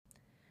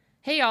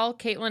Hey y'all,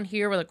 Caitlin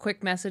here with a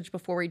quick message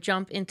before we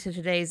jump into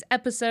today's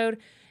episode.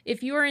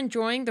 If you are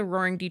enjoying the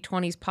Roaring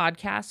D20s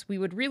podcast, we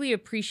would really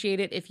appreciate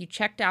it if you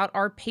checked out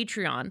our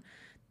Patreon.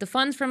 The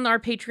funds from our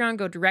Patreon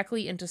go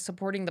directly into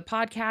supporting the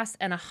podcast,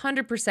 and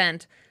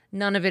 100%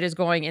 none of it is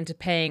going into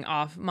paying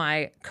off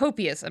my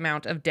copious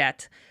amount of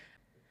debt.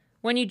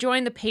 When you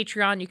join the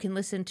Patreon, you can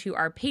listen to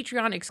our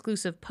Patreon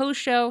exclusive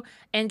post show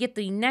and get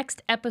the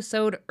next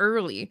episode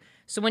early.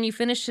 So when you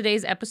finish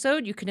today's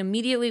episode, you can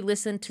immediately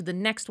listen to the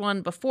next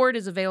one before it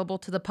is available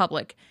to the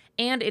public,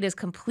 and it is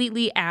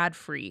completely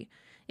ad-free.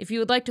 If you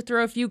would like to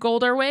throw a few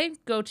gold our way,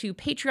 go to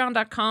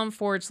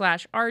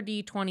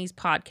patreon.com/RD20s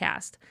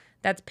podcast.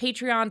 That's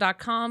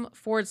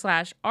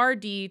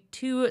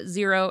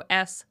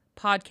patreon.com/RD20s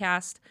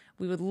podcast.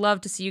 We would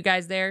love to see you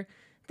guys there.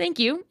 Thank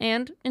you,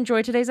 and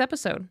enjoy today's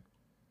episode.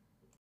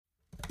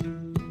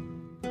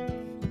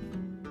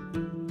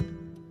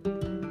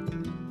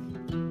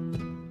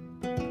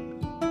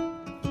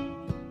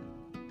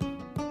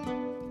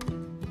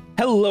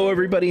 Hello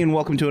everybody and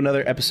welcome to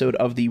another episode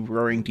of the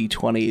Roaring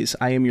D20s.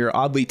 I am your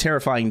oddly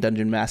terrifying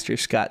Dungeon Master,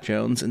 Scott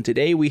Jones, and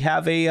today we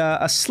have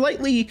a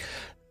slightly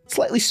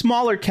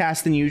smaller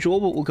cast than usual,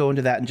 but we'll go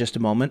into that in just a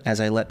moment as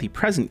I let the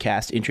present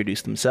cast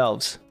introduce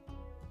themselves.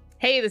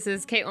 Hey, this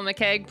is Caitlin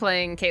McKegg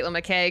playing Caitlin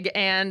McKegg,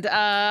 and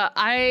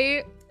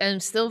I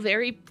am still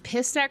very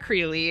pissed at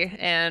Creeley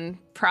and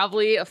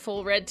probably a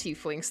full red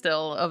tiefling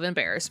still of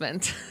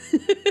embarrassment.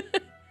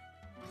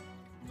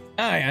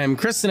 Hi, I'm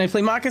Chris and I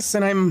play Marcus,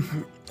 and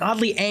I'm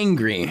oddly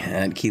angry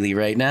at Keely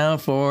right now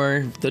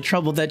for the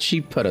trouble that she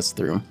put us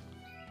through.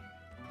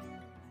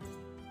 Hey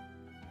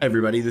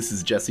everybody, this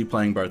is Jesse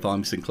playing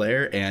Bartholomew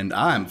Sinclair, and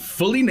I'm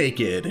fully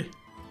naked.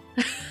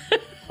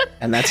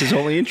 And that's his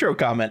only intro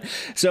comment.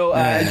 So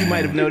as you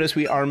might have noticed,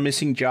 we are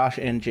missing Josh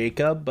and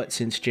Jacob, but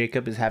since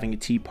Jacob is having a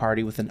tea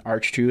party with an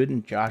archdruid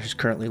and Josh is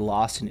currently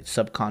lost in its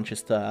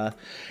subconscious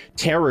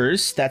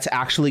terrors, that's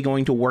actually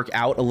going to work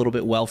out a little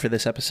bit well for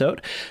this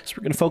episode. So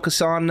we're going to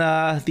focus on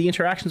the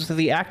interactions with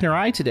the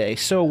Achnari today.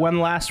 So when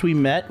last we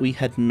met, we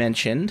had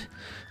mentioned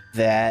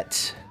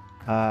that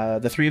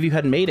the three of you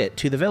had made it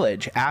to the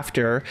village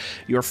after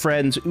your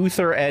friends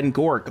Uther and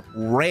Gork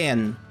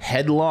ran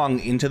headlong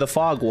into the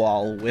fog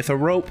wall with a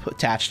rope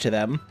attached to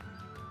them.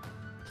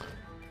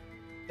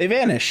 They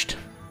vanished.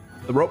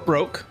 The rope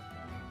broke,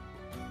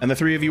 and the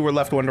three of you were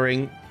left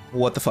wondering,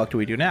 what the fuck do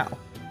we do now?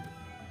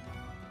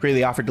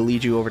 Creeley offered to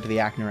lead you over to the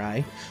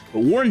Achnari, but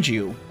warned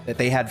you that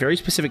they had very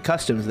specific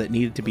customs that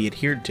needed to be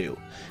adhered to,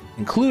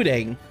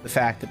 including the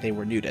fact that they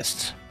were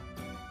nudists.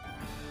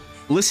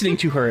 Listening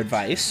to her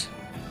advice,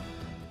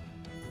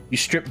 you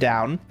stripped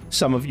down,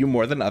 some of you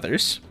more than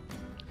others,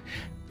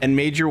 and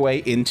made your way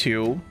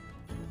into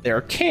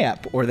their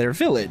camp or their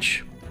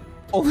village,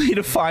 only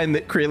to find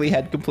that Creeley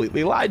had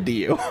completely lied to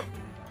you.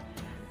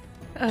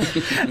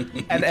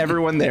 And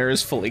everyone there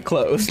is fully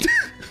clothed.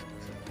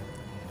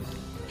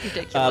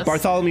 Ridiculous.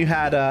 Bartholomew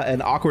had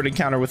an awkward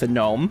encounter with a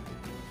gnome.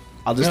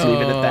 I'll just leave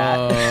it at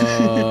that.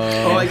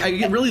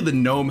 Really, the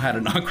gnome had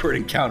an awkward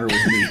encounter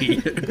with me.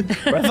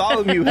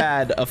 Bartholomew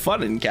had a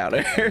fun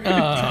encounter.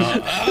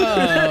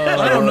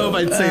 I don't know if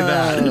I'd say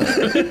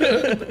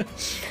that.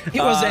 It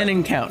was an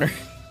encounter.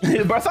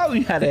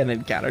 Bartholomew had an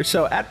encounter.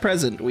 So at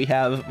present, we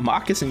have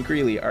Marcus and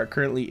Creeley are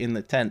currently in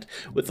the tent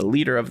with the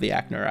leader of the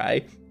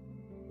Achnari,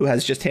 who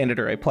has just handed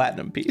her a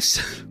platinum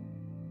piece.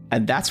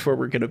 And that's where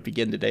we're going to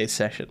begin today's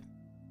session.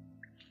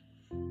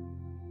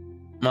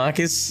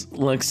 Marcus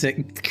looks at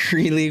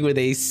Creeley with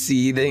a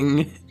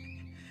seething,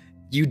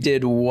 "You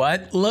did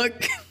what?"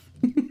 look.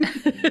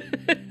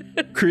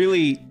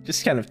 Creeley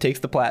just kind of takes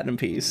the platinum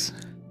piece.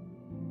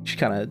 She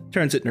kind of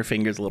turns it in her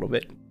fingers a little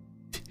bit.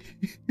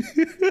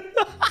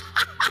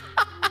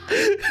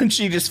 And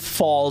she just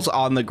falls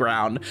on the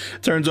ground,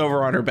 turns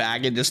over on her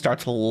back, and just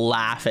starts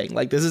laughing.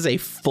 Like, this is a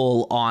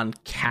full-on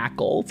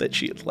cackle that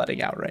she is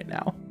letting out right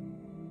now.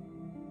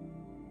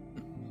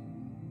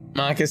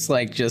 Marcus,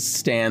 just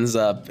stands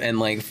up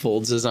and,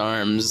 folds his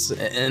arms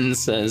and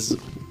says,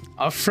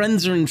 "Our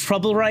friends are in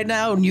trouble right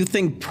now, and you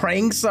think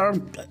pranks are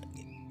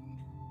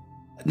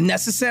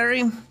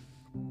necessary?"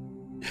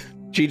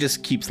 She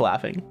just keeps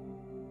laughing.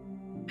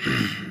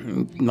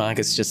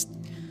 Marcus just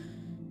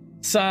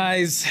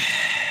sighs.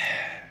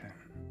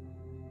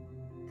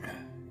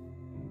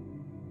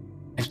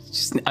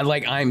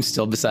 I'm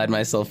still beside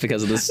myself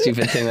because of the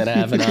stupid thing that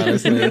happened,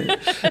 honestly.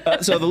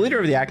 So the leader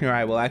of the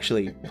Achnari will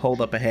actually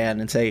hold up a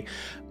hand and say,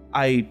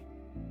 "I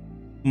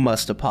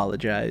must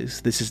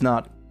apologize. This is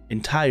not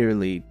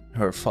entirely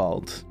her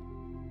fault.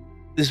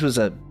 This was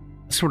a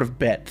sort of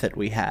bet that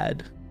we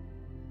had."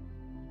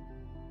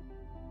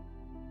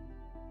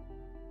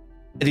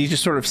 And he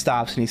just sort of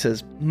stops and he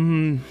says,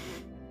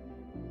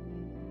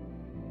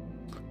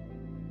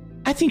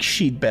 I think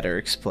she'd better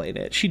explain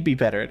it. She'd be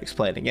better at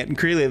explaining it. And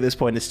Creeley at this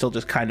point is still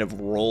just kind of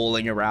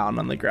rolling around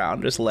on the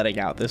ground, just letting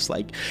out this,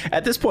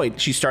 at this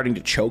point, she's starting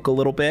to choke a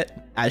little bit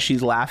as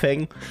she's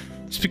laughing.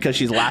 Just because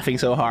she's laughing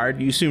so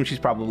hard, you assume she's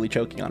probably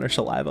choking on her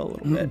saliva a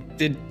little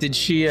bit. Did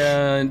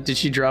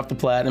she drop the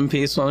platinum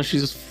piece while she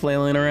was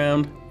flailing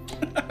around?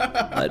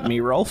 Let me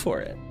roll for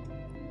it.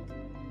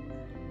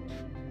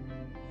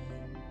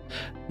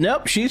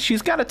 Nope,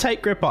 she's got a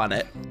tight grip on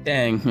it.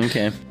 Dang,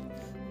 okay.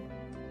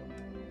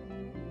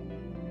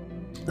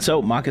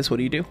 So, Marcus, what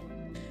do you do?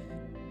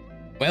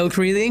 Well,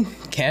 Creeley,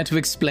 care to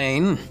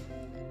explain?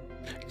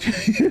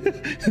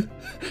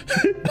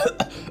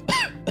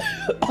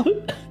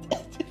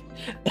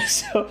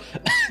 So,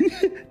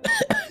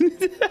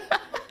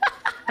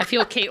 I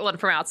feel Caitlin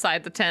from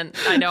outside the tent.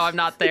 I know I'm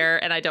not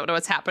there and I don't know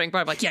what's happening, but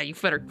I'm like, yeah, you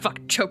better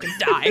fucking choke and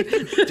die.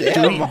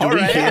 damn, Do all we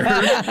right. hear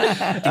her?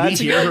 Do we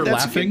hear her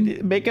That's laughing?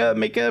 good.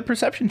 Make a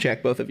perception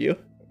check, both of you.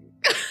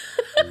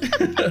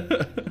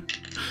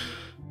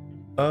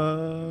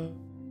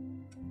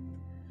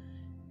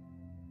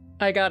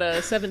 I got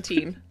a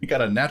 17. You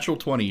got a natural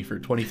 20 for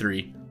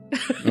 23.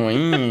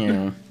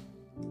 Mm.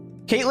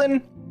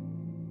 Caitlin,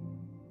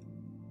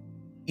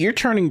 you're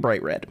turning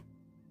bright red.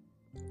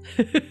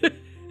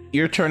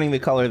 You're turning the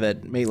color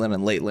that Maitland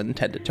and Laitlin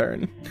tend to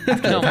turn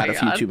after Oh they've had my a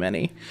few God. too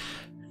many.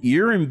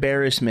 Your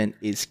embarrassment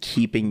is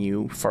keeping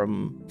you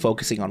from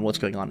focusing on what's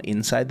going on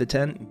inside the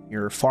tent.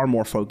 You're far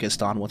more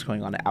focused on what's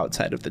going on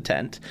outside of the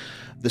tent.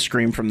 The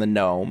scream from the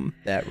gnome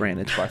that ran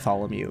into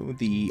Bartholomew,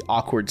 the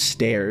awkward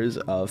stares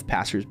of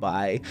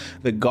passersby,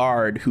 the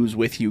guard who's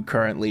with you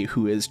currently,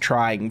 who is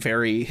trying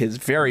his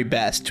very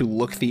best to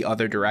look the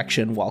other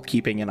direction while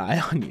keeping an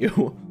eye on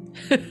you.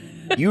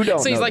 You don't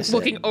So he's like notice it.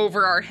 looking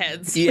over our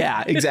heads.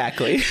 Yeah,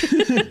 exactly.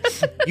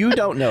 You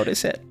don't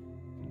notice it.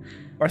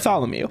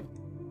 Bartholomew.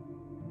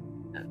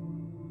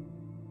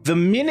 The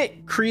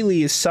minute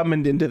Creeley is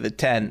summoned into the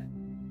tent,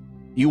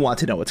 you want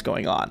to know what's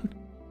going on.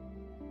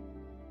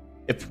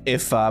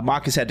 If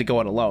Marcus had to go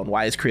in alone,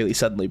 why is Creeley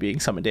suddenly being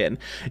summoned in?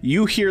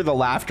 You hear the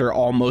laughter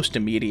almost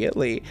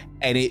immediately,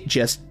 and it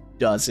just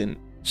doesn't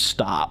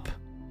stop.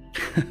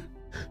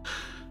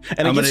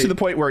 And it gets to the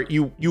point where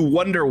you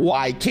wonder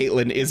why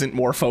Caitlin isn't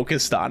more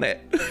focused on it.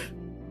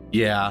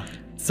 Yeah.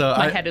 So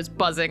My head is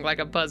buzzing like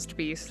a buzzed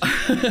beast.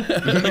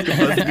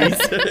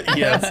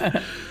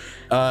 Yes.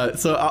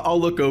 So I'll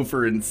look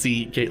over and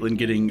see Caitlin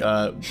getting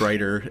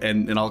brighter,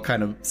 and I'll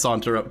kind of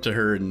saunter up to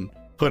her and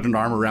put an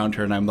arm around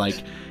her, and I'm like,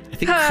 I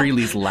think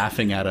Creeley's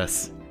laughing at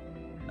us.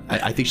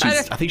 I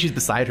think she's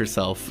beside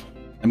herself.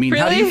 I mean,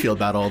 how do you Really? feel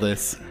about all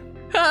this?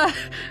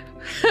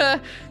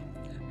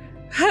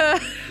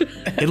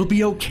 It'll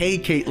be okay,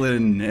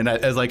 Caitlin. And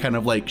as I kind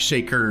of like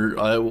shake her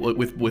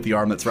with the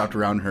arm that's wrapped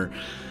around her.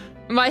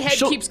 My head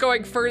She'll- keeps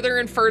going further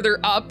and further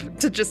up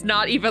to just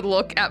not even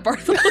look at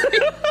Bartholomew.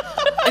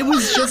 It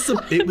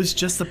was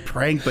just a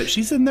prank, but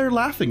she's in there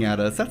laughing at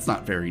us. That's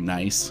not very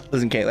nice.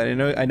 Listen,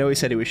 Caitlin, I know he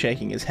said he was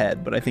shaking his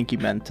head, but I think he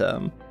meant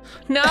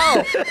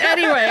No.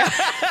 Anyway.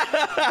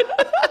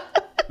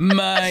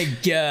 My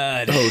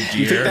God. Oh Do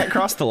you think dear. that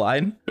crossed the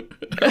line?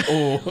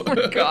 Oh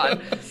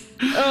God.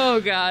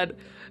 Oh God.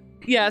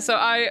 Yeah, so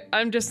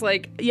I'm just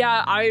like,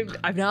 yeah,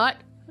 I'm not.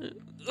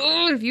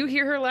 Ugh, if you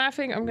hear her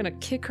laughing, I'm gonna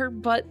kick her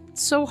butt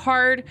so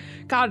hard.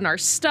 God, and our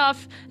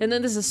stuff, and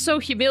then this is so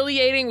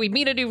humiliating. We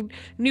meet a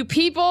new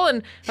people,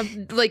 and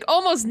I'm like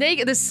almost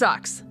naked. This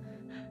sucks.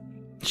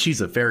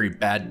 She's a very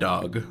bad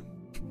dog.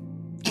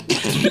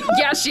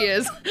 Yeah, she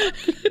is.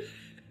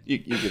 You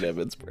could have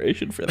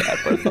inspiration for that,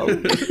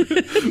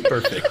 Bartholomew.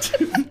 Perfect.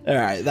 All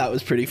right, that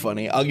was pretty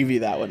funny. I'll give you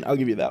that one.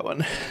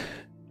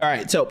 All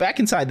right, so back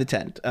inside the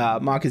tent,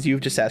 Marcus,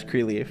 you've just asked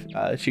Creeley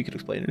if she could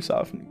explain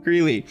herself.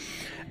 Creeley,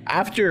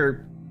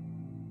 after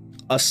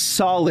a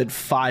solid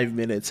 5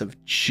 minutes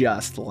of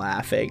just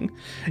laughing,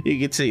 you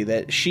can see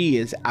that she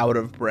is out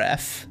of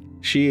breath.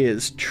 She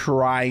is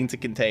trying to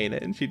contain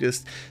it, and she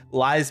just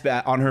lies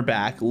back on her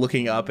back,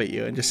 looking up at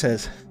you, and just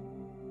says,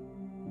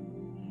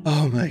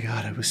 "Oh my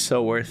God, it was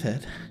so worth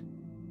it."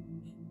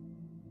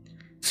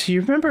 So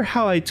you remember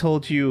how I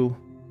told you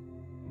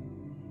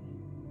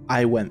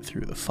I went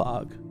through the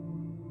fog?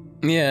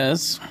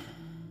 Yes.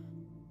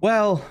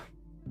 Well,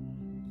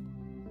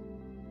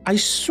 I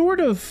sort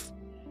of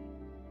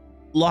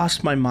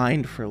lost my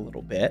mind for a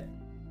little bit.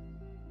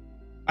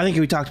 I think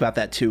we talked about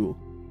that too.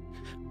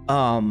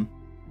 And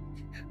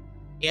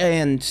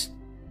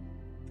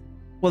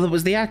well, it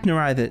was the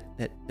Achnari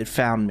that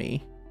found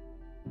me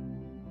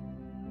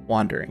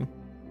wandering.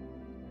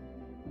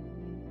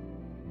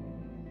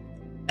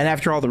 And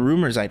after all the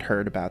rumors I'd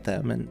heard about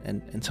them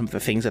and some of the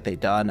things that they'd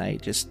done, I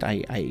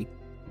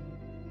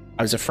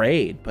was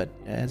afraid, but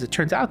as it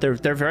turns out, they're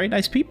very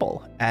nice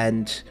people.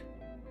 And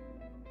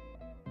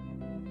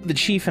the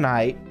chief and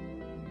I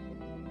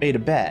made a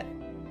bet.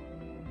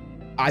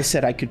 I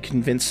said I could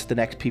convince the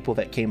next people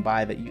that came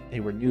by that they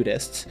were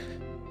nudists.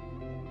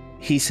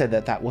 He said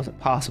that wasn't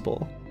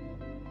possible.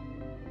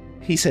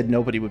 He said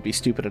nobody would be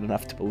stupid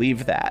enough to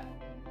believe that.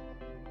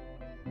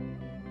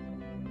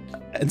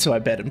 And so I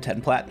bet him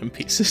 10 platinum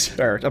pieces,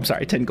 or I'm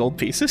sorry, 10 gold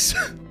pieces.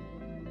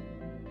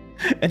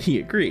 And he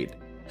agreed.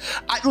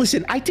 I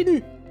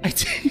didn't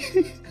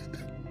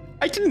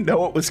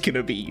know it was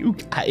gonna be you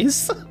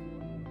guys.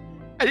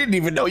 I didn't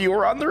even know you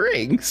were on the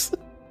rings.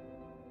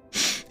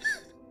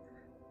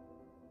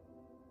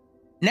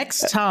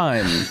 Next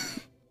time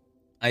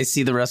I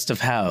see the rest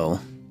of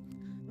Hell,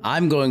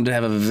 I'm going to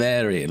have a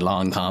very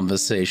long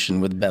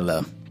conversation with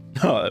Bella.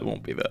 Oh, it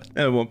won't be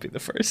the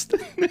first.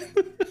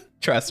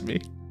 Trust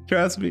me,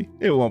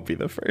 it won't be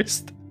the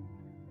first.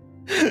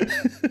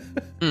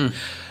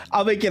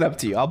 I'll make it up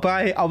to you. I'll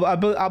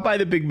buy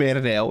the big man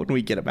an ale when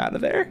we get him out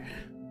of there.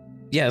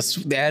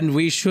 Yes, and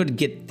we should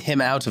get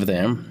him out of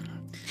there.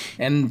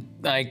 And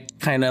I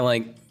kind of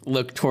like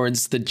look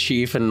towards the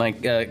chief and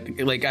like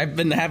I've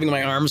been having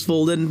my arms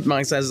folded.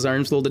 Max has his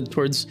arms folded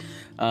towards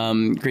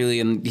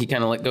Greeley, and he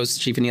kind of like goes to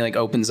the chief and he like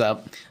opens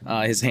up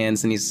his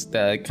hands and he's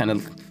kind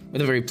of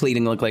with a very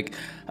pleading look like,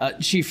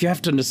 Chief, you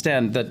have to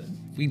understand that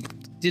we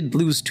did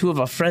lose 2 of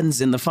our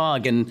friends in the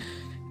fog, and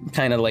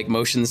kind of like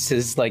motions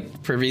his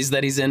like privies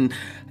that he's in.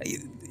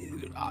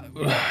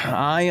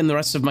 I and the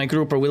rest of my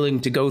group are willing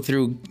to go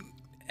through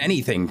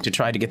anything to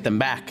try to get them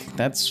back.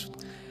 That's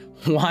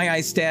why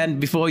I stand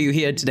before you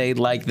here today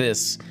like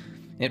this.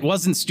 It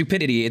wasn't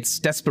stupidity, it's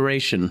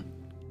desperation.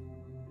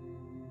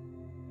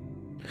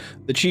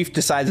 The chief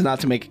decides not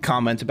to make a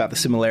comment about the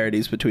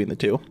similarities between the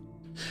two.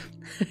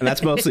 And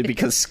that's mostly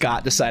because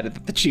Scott decided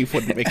that the chief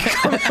wouldn't make a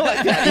comment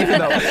like that, even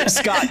though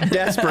Scott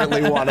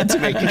desperately wanted to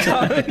make a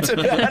comment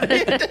about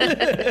it.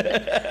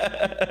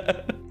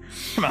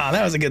 Come on,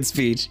 that was a good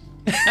speech.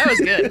 That was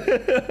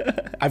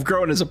good. I've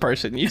grown as a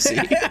person, you see.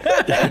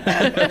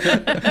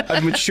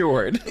 I've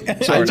matured.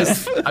 I'm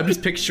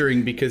just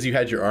picturing, because you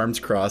had your arms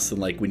crossed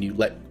and like when you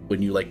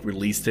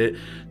released it,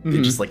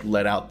 it just like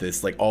let out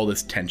this like all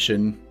this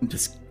tension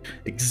just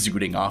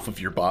exuding off of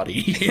your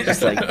body.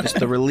 Just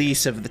the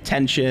release of the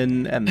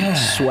tension and the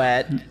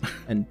sweat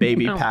and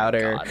baby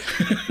powder.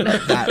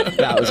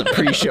 That was a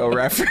pre-show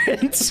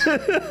reference.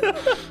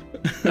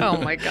 Oh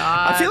my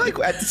god. I feel like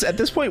at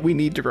this point we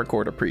need to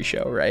record a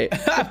pre-show, right?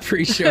 A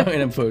pre-show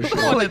and a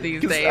post-show. One of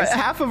these days.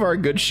 Half of our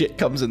good shit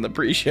comes in the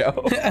pre-show.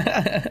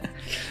 Okay.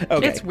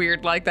 It's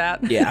weird like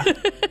that. Yeah.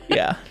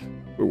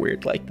 We're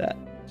weird like that.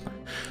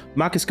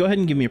 Marcus, go ahead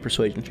and give me a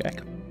persuasion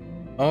check.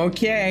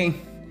 Okay.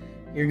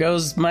 Here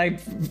goes my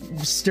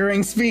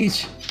stirring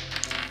speech.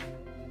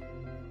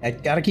 I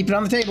gotta keep it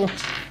on the table.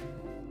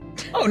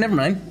 Oh, never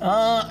mind.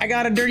 I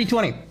got a dirty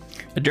 20.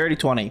 A dirty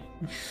 20.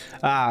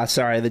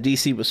 Sorry, the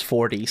DC was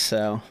 40,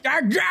 so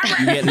God damn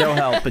you get no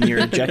help and you're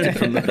ejected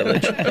from the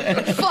village.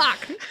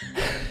 Fuck.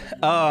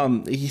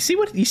 You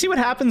see what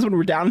happens when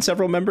we're down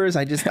several members?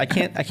 I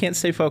can't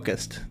stay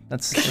focused.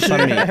 That's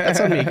on me. That's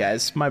on me,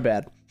 guys. My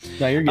bad.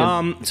 No, you're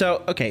good.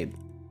 So okay,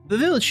 the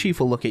village chief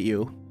will look at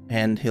you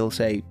and he'll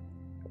say,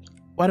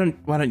 "Why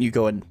don't you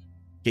go and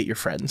get your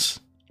friends,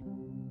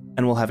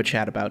 and we'll have a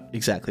chat about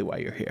exactly why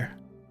you're here."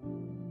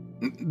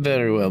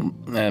 Very well.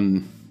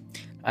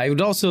 I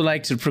would also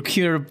like to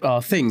procure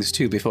things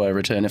too before I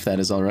return, if that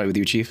is all right with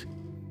you, Chief.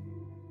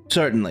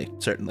 Certainly.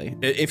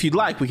 If you'd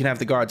like, we can have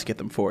the guards get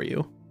them for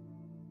you.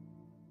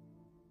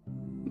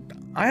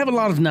 I have a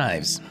lot of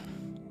knives.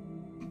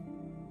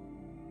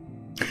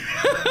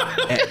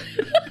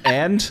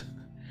 And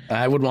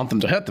I would want them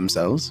to hurt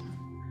themselves.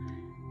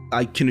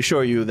 I can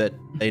assure you that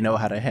they know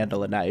how to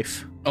handle a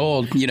knife.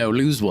 Or,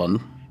 lose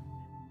one.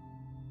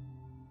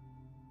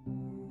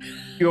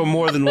 You're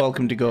more than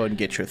welcome to go and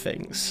get your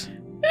things.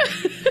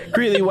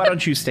 Greeley, why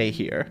don't you stay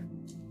here?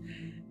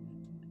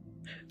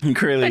 And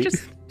Greeley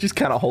just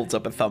kind of holds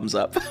up a thumbs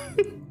up.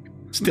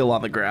 Still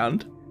on the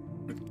ground.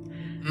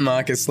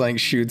 Marcus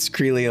shoots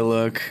Creeley a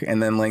look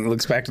and then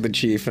looks back to the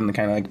chief and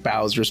kind of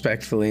bows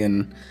respectfully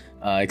and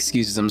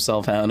excuses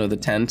himself out of the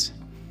tent.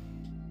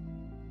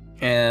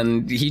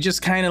 And he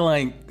just kind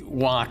of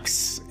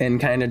walks and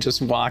kind of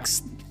just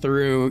walks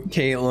through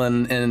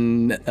Caitlin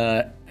and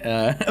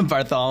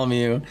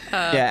Bartholomew.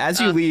 As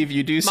you leave,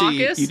 you do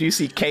see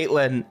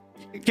Caitlin.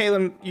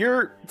 Caitlin,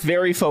 you're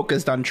very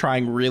focused on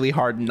trying really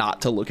hard not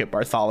to look at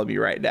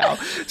Bartholomew right now.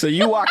 So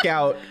you walk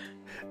out,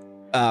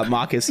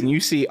 Marcus, and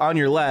you see on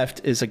your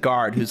left is a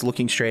guard who's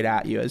looking straight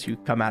at you as you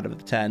come out of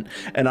the tent.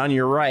 And on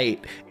your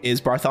right is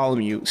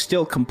Bartholomew,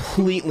 still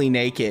completely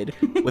naked,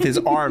 with his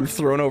arm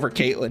thrown over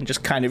Caitlin,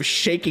 just kind of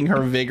shaking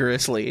her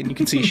vigorously. And you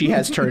can see she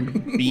has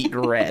turned beet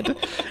red.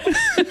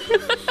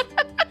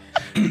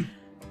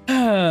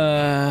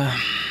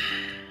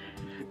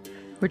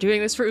 We're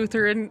doing this for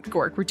Uther and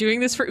Gork. We're doing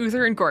this for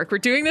Uther and Gork. We're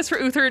doing this for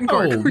Uther and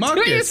Gork. We're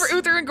Marcus. doing this for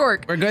Uther and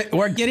Gork.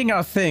 We're getting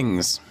our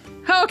things.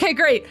 Okay,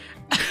 great.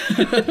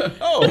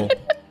 Oh.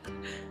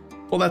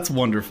 Well, that's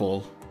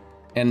wonderful.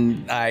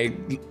 And I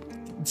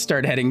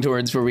start heading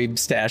towards where we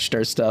stashed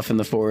our stuff in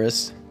the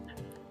forest.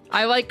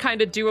 I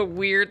kind of do a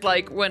weird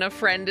when a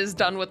friend is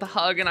done with a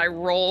hug and I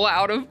roll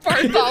out of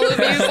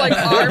Bartholomew's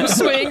arm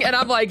swing and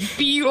I'm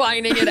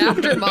beelining it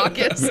after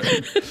Marcus.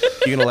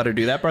 You gonna let her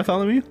do that,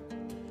 Bartholomew?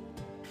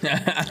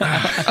 I'm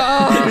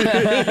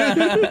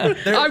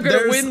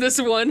gonna win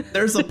this one.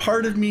 There's a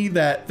part of me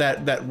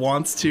that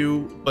wants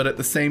to, but at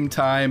the same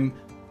time,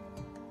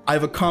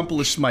 I've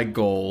accomplished my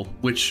goal,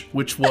 which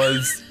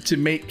was to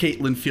make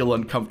Caitlin feel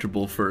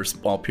uncomfortable for a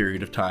small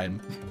period of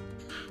time.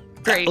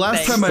 Great.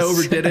 Last time I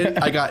overdid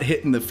it, I got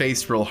hit in the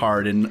face real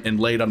hard and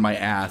laid on my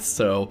ass.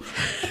 So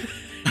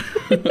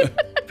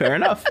fair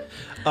enough.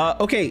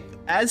 Okay,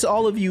 as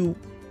all of you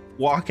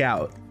walk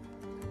out,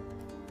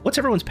 What's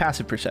everyone's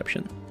passive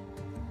perception?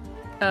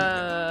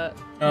 Mine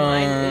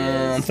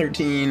is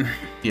 13.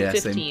 Yeah,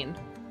 15.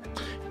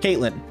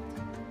 Caitlin,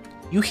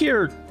 you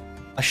hear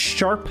a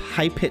sharp,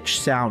 high-pitched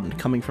sound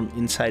coming from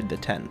inside the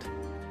tent.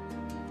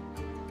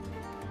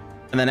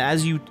 And then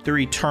as you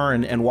three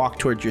turn and walk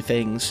towards your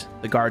things,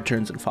 the guard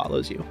turns and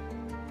follows you.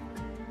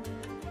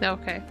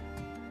 Okay.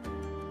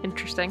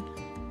 Interesting.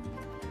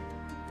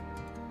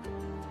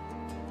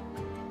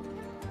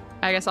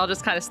 I guess I'll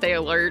just kind of stay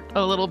alert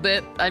a little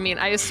bit. I mean,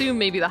 I assume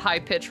maybe the high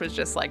pitch was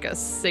just like a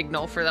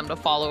signal for them to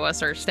follow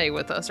us or stay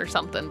with us or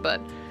something,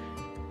 but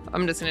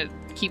I'm just going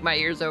to keep my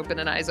ears open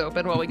and eyes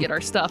open while we get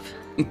our stuff.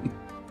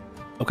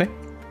 Okay.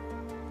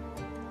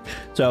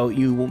 So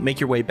you will make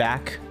your way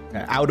back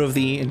out of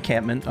the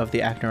encampment of the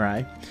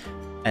Acnerai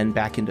and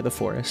back into the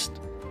forest.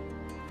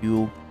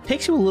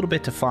 Takes you a little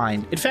bit to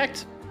find. In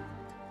fact,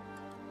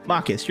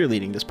 Marcus, you're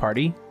leading this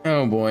party.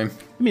 Oh boy.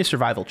 Give me a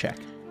survival check.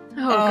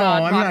 Oh,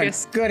 God, I'm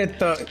Marcus. not good at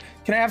the.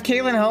 Can I have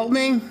Caitlin help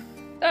me?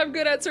 I'm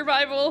good at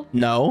survival.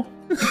 No.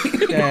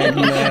 Dang,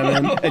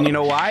 And you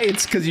know why?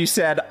 It's because you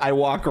said I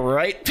walk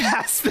right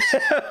past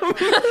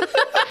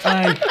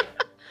them.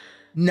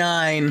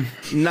 9.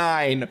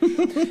 9.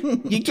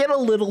 You get a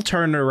little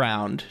turn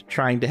around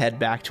trying to head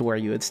back to where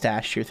you had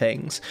stashed your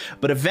things,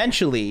 but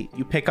eventually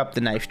you pick up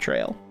the knife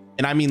trail.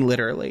 And I mean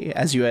literally,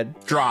 as you had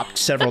dropped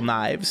several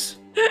knives,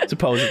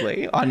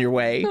 supposedly, on your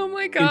way. Oh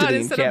my into God, the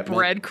instead of encampment.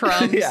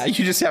 breadcrumbs. Yeah,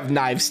 you just have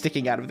knives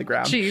sticking out of the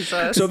ground.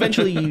 Jesus. So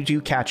eventually you do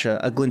catch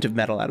a glint of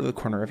metal out of the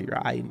corner of your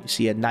eye, and you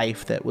see a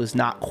knife that was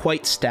not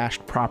quite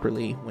stashed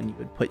properly when you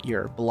had put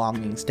your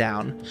belongings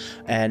down.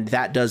 And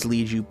that does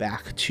lead you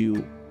back to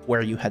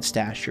where you had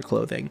stashed your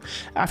clothing.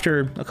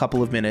 After a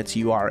couple of minutes,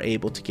 you are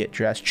able to get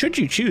dressed. Should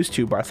you choose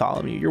to,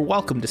 Bartholomew, you're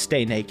welcome to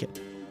stay naked.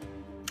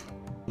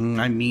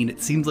 I mean,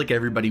 it seems like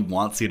everybody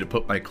wants you to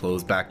put my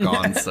clothes back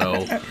on,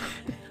 so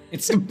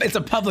It's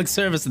a public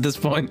service at this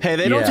point. Hey,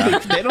 they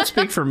don't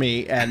speak for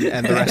me and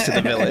the rest of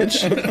the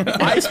village.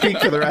 I speak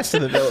for the rest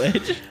of the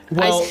village.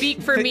 I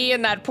speak for me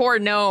and that poor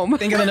gnome.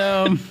 Think of the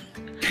gnome.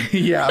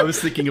 yeah, I was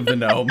thinking of the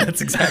gnome.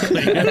 That's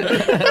exactly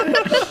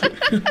it.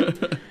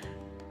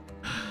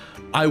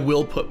 I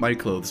will put my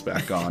clothes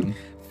back on.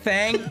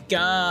 Thank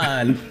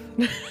God.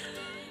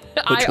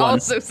 I one?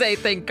 also say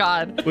thank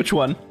God. Which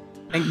one?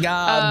 Thank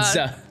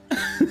God.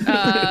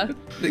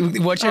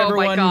 Whichever oh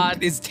my one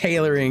God. is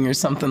tailoring or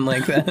something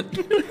like that.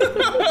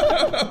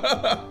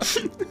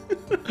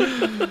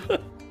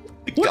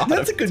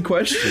 That's a good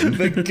question.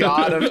 The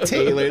god of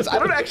tailors. I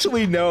don't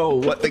actually know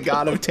what the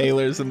god of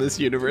tailors in this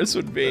universe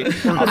would be.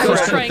 I'll I was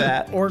crack trying- with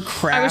that. Or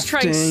crafting. I was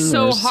trying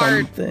so or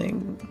hard.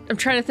 Something. I'm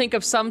trying to think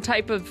of some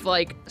type of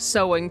like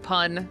sewing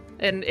pun,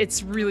 and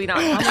it's really not.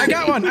 I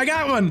got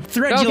one.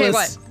 Threadulous. Okay,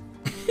 what?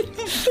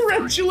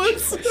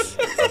 Tarantulous.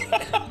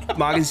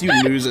 Marcus, you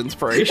news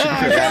inspiration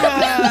for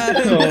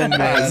that. Oh man,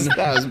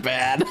 that was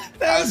bad.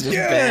 That was just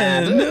good.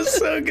 bad. That was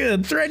so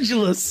good.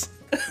 Threadulous.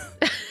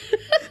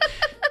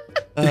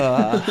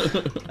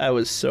 That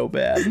was so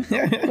bad.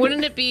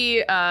 Wouldn't it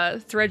be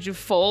thread you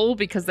full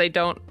because they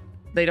don't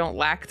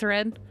lack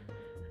thread?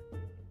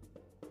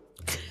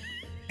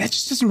 That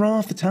just doesn't roll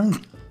off the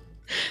tongue.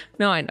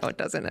 No, I know it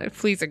doesn't.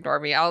 Please ignore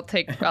me. I'll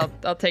take negative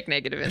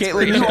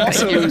Caitlin, inspiration. you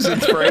also lose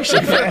inspiration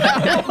for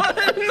that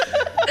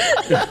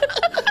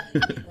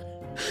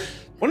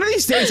one of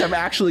these days, I'm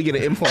actually going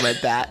to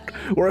implement that.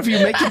 Or if you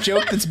make a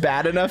joke that's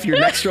bad enough, your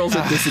next roll's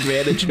a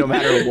disadvantage no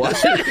matter what.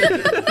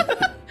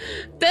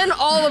 Then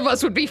all of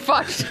us would be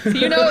fucked.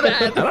 You know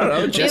that. I don't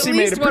know. Jesse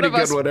made a pretty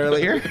good one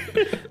earlier.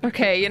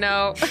 Okay, you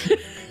know.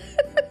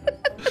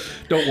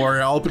 Don't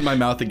worry, I'll open my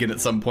mouth again at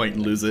some point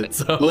and lose it.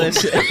 So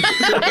Listen.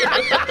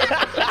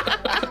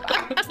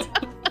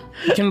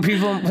 Can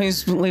people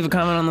please leave a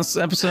comment on this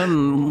episode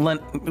and let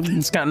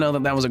Scott know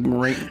that was a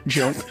great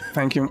joke?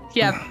 Thank you.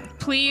 Yeah,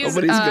 please.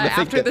 Nobody's going to think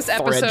after that this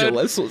episode,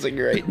 Threadulous was a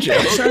great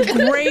joke. It's a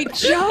great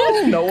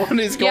joke. No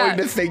one is going Yeah.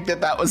 to think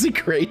that was a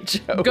great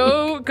joke.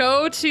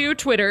 go to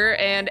Twitter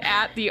and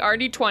at the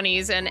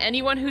RD20s, and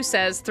anyone who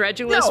says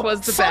Threadulous No,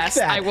 was the fuck best,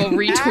 that. I will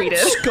retweet At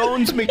it.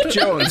 Scones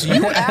McJones,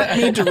 you at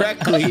me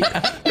directly.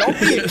 Don't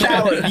be a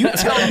coward. You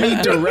tell me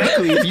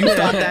directly if you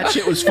thought that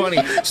shit was funny,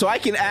 so I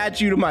can add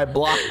you to my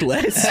blocked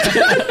list.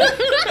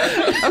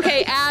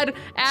 Okay, add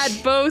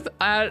both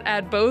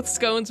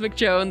Scones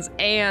McJones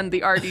and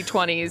the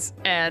RD20s,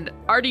 and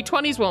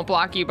RD20s won't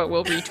block you, but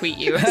we'll retweet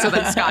you, so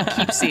that Scott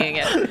keeps seeing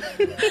it.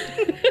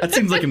 that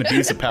seems like an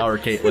abuse of power,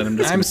 Caitlin. I'm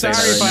just I'm gonna say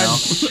sorry that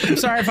right now. I'm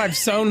sorry if I've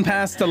sewn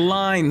past the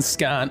line,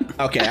 Scott.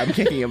 Okay, I'm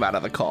kicking him out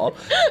of the call.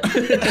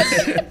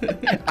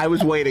 I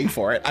was waiting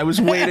for it. I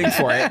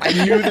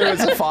knew there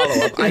was a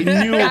follow-up. I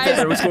knew that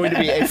there was going to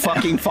be a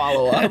fucking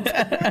follow-up.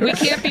 We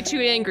can't be too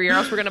angry, or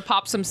else we're gonna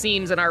pop some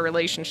seams in our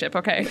relationship.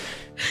 Okay.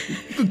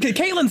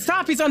 Caitlin,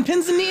 stop! He's on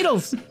pins and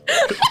needles.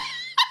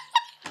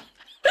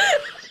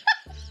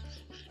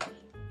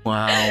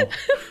 Wow.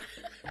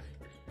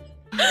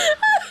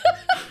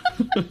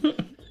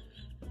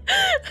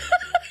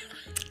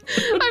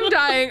 I'm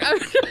dying. I'm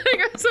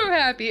so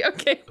happy.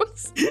 Okay.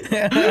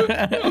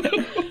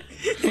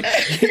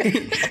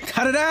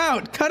 Cut it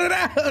out! Cut it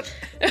out!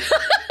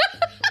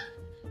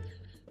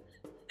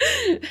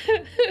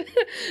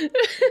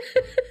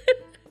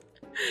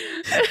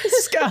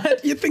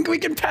 Scott, you think we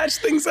can patch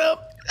things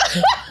up?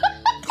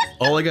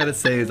 All I gotta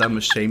say is I'm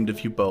ashamed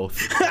of you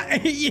both.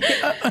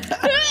 Yeah.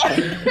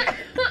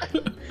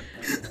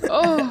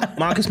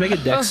 Marcus, make a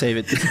dex save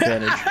at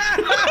disadvantage.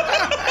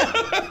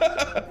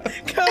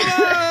 Come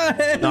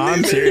on! No,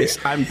 I'm serious.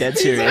 I'm dead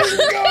serious.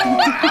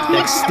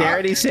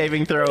 Dexterity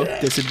saving throw,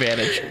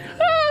 disadvantage.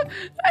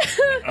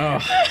 Oh.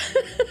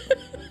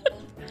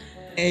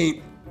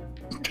 8.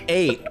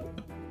 8.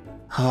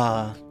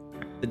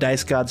 The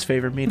dice gods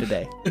favor me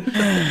today.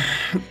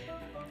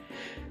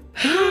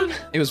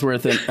 It was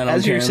worth it. I don't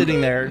As you're care.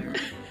 sitting there,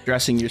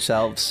 dressing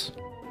yourselves,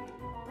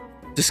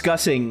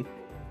 discussing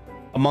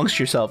amongst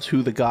yourselves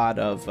who the god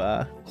of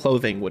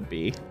clothing would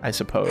be, I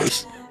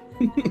suppose.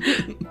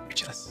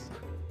 Just...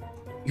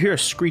 You hear a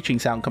screeching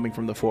sound coming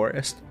from the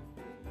forest.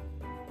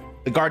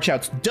 The guard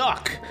shouts,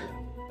 "Duck!"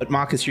 But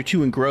Marcus, you're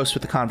too engrossed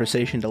with the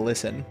conversation to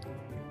listen.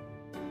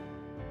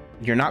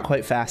 You're not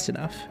quite fast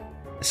enough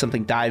as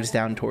something dives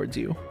down towards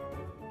you.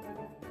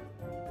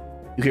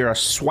 You hear a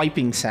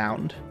swiping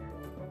sound.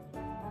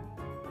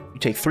 You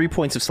take 3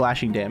 points of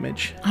slashing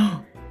damage.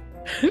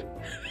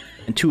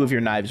 And 2 of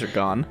your knives are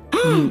gone.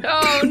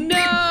 Oh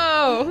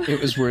no!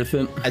 It was worth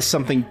it. As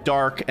something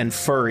dark and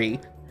furry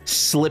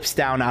slips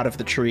down out of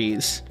the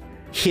trees,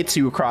 hits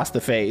you across the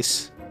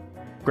face,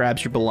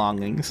 grabs your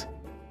belongings,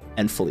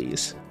 and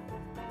flees.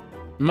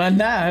 My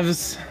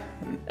knives.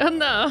 Oh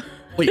no!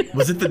 Wait,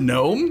 was it the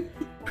gnome?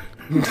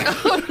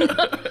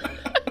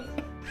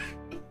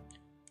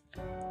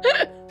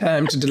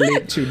 Time to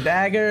delete 2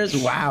 daggers.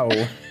 Wow.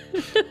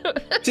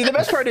 See, the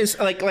best part is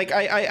I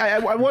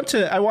want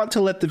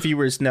to let the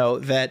viewers know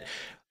that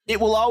it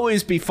will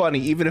always be funny,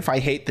 even if I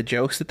hate the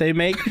jokes that they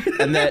make,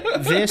 and that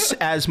this,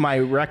 as my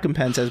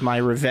recompense, as my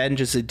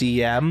revenge as a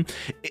DM,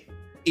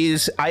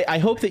 is I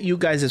hope that you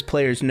guys as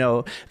players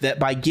know that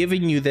by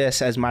giving you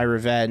this as my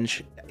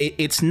revenge,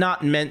 it's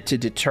not meant to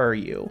deter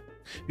you.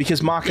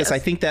 Because, Marcus, Yes. I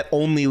think that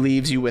only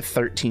leaves you with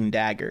 13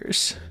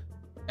 daggers.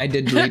 I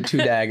did delete 2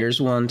 daggers.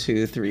 1,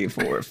 2, 3,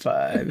 4,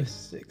 5,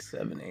 6,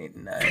 7, 8,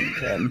 9,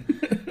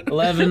 10,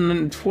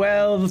 11,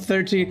 12,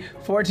 13,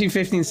 14,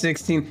 15,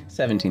 16,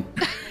 17.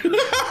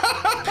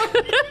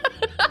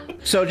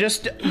 So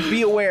just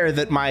be aware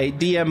that my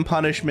DM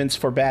punishments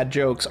for bad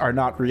jokes are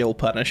not real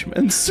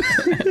punishments.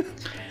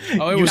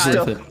 Oh, it was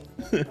still-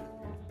 worth it.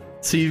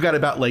 So you've got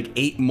about like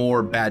 8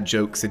 more bad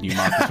jokes in you,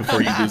 Marcus,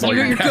 before you lose all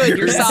You're your good.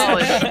 You're daggers.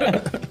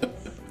 solid.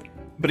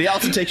 But he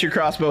also takes your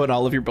crossbow and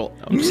all of your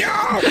bullets.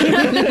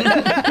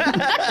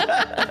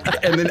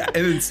 and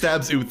then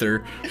stabs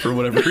Uther for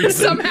whatever reason.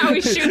 Somehow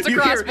he shoots a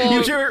crossbow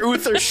You hear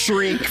Uther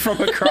shriek from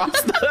across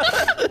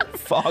the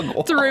fog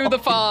wall. through the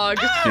fog.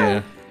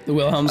 Yeah. The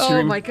Wilhelm Oh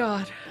stream. my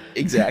god.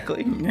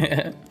 Exactly.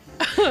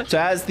 So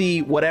as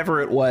the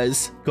whatever it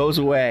was goes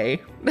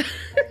away,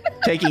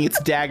 taking its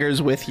daggers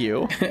with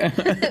you,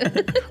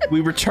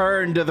 we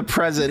return to the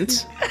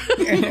present.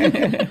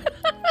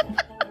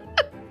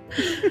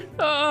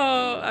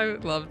 Oh, I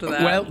loved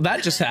that. Well,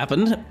 that just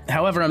happened.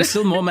 However, I'm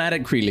still more mad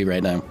at Creeley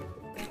right now.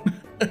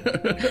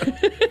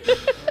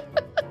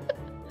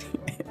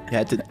 You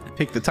had to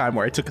pick the time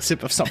where I took a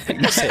sip of something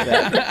to say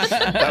that.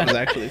 That was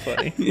actually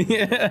funny.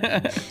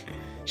 Yeah.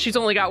 she's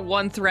only got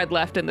 1 thread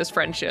left in this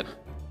friendship.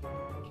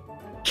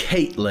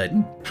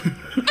 Caitlin.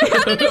 I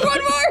have to do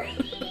 1 more.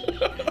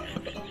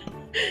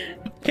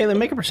 Caitlin,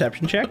 make a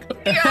perception check.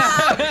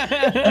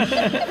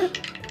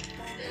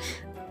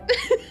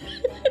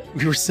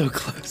 We were so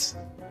close.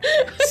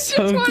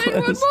 So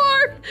 21 close.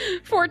 more.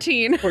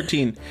 14.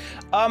 14.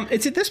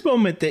 It's at this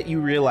moment that you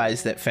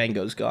realize that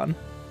Fango's gone.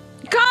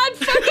 God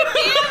fucking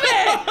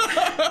damn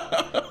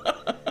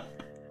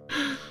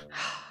it!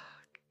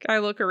 I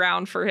look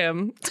around for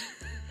him.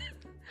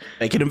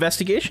 Make an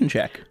investigation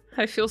check.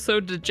 I feel so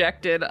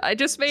dejected. I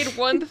just made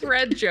 1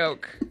 thread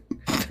joke.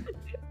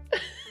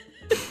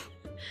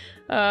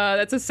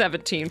 That's a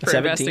 17 for 17?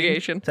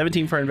 investigation.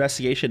 17 for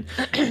investigation.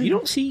 You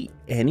don't see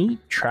any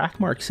track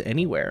marks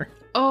anywhere.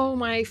 Oh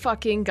my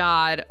fucking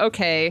god.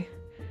 Okay.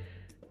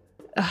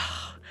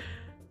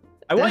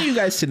 I want you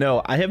guys to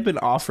know I have been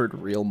offered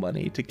real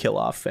money to kill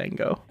off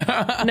Fango.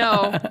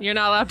 No, you're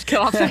not allowed to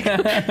kill off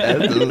Fango.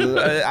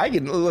 I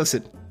can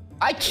listen.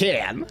 I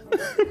can.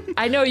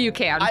 I know you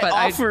can, but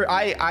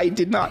I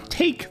did not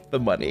take the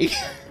money.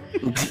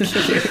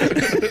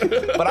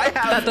 But I have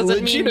That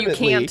doesn't mean you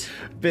legitimately can't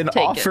been take it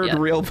offered yet.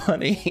 real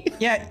money.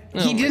 Yeah, he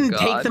Oh my didn't God.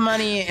 take the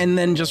money and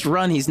then just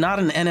run. He's not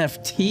an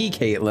NFT,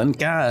 Caitlin.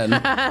 God.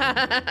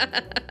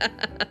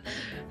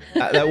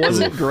 That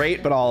wasn't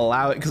great, but I'll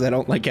allow it because I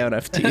don't like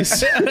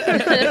NFTs.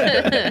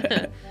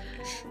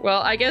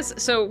 Well, I guess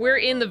so. We're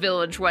in the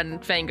village when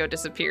Fango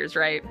disappears,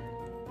 right?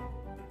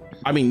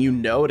 I mean, you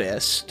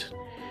noticed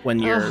when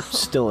you're Ugh.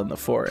 still in the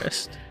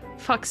forest.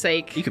 Fuck's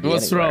sake. You could be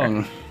What's anywhere.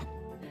 wrong?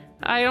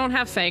 I don't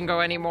have Fango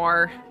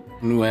anymore.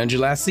 When did you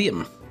last see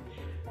him?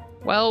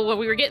 Well, when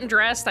we were getting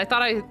dressed, I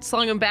thought I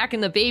slung him back in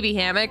the baby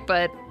hammock,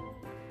 but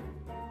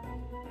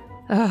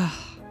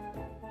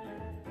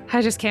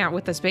I just can't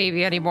with this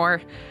baby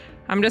anymore.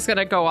 I'm just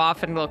gonna go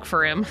off and look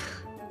for him.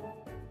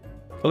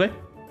 Okay.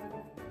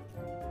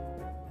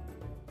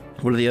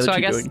 What are the other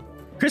two doing?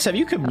 Chris, have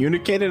you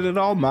communicated at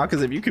all?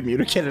 Marcus, have you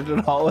communicated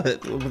at all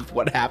with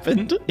what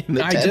happened in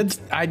the tent?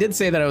 I did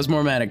say that I was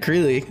more mad at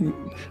Creeley,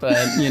 but,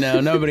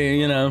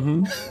 nobody,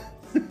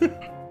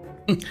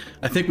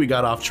 I think we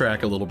got off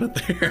track a little bit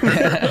there.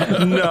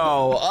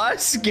 No,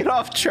 us get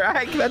off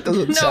track? That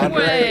doesn't sound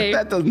right.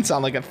 That doesn't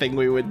sound like a thing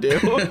we would do.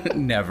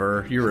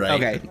 Never. You're right.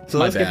 Okay, so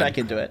let's get back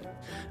into it.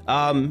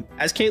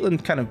 As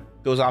Caitlin kind of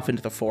goes off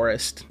into the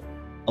forest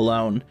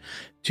alone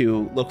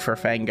to look for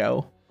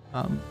Fango,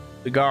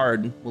 the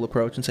guard will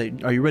approach and say,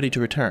 "Are you ready to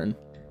return?"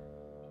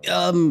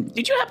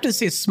 Did you happen to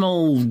see a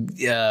small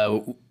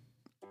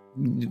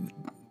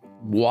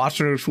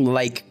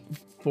water-like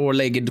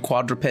four-legged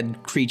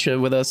quadruped creature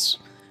with us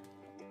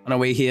on our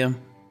way here?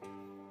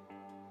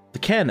 The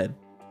cannon.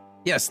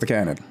 Yes, the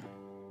cannon.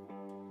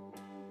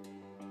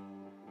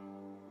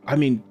 I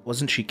mean,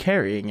 wasn't she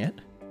carrying it?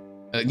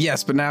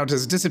 Yes, but now it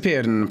has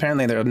disappeared, and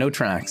apparently there are no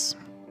tracks.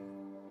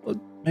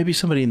 Well, maybe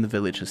somebody in the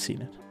village has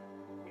seen it.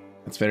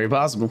 That's very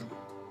possible.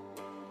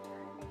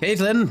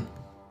 Caitlin,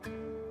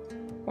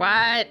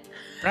 What?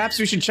 perhaps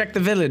we should check the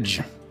village.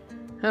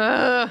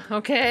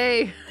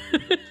 Okay.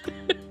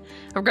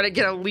 I'm gonna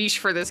get a leash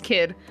for this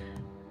kid.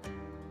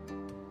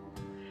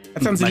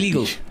 That sounds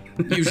illegal,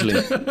 usually.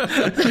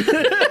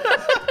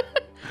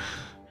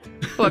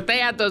 Look, they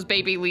had those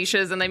baby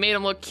leashes and they made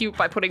them look cute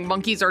by putting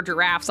monkeys or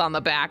giraffes on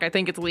the back. I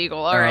think it's legal.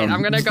 All right,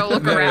 I'm gonna go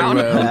look around.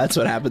 That's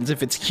what happens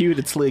if it's cute.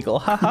 It's legal.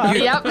 Haha.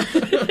 Yep.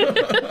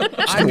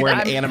 Just wear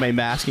an anime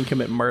mask and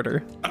commit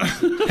murder.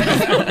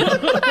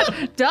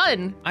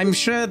 Done. I'm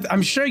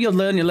sure you'll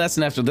learn your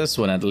lesson after this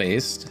one, at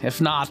least.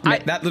 If not,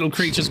 that little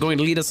creature's going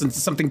to lead us into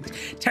something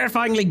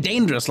terrifyingly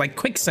dangerous, like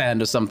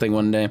quicksand or something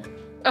one day.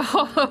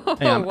 Oh,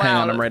 Hang on,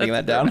 wow. I'm writing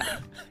that down.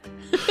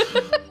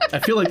 I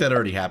feel like that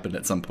already happened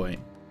at some point.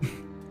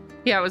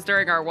 Yeah, it was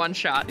during our one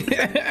shot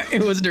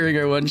It was during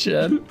our one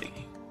shot.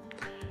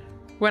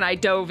 when I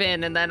dove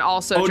in, and then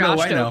also Oh, no,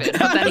 Josh I know. dove in,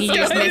 but then he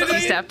used Misty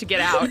Step to get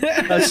out.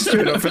 That's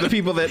true. For the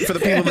people that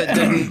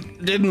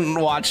didn't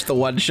watch the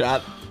one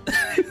shot.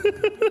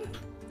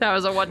 That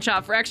was a one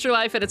shot for Extra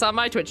Life, and it's on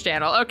my Twitch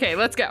channel. Okay,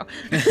 let's go.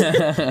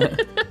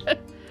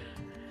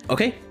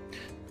 Okay.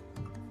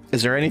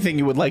 Is there anything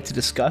you would like to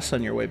discuss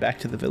on your way back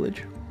to the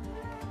village?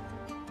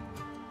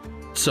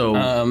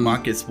 So,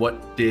 Marcus,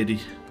 what did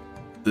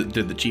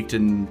the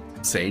chieftain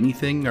say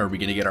anything? Are we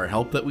going to get our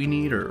help that we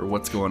need, or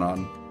what's going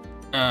on?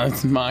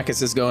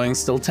 Marcus is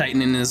still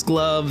tightening his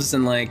gloves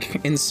and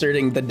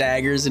inserting the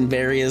daggers in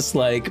various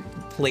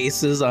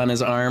places on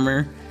his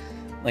armor,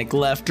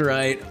 left,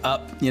 right,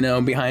 up,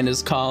 behind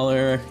his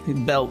collar,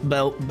 belt,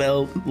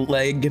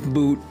 leg,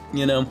 boot,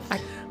 I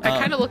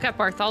kind of look at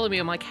Bartholomew.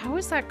 I'm like, how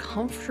is that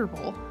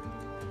comfortable?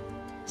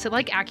 Is it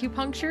like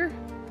acupuncture?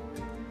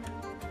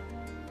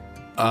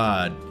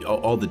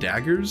 All the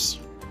daggers?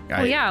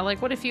 Well, yeah.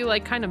 What if you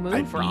kind of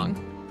move wrong?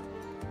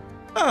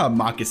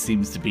 Marcus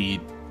seems to be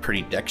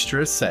pretty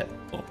dexterous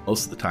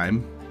most of the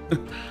time.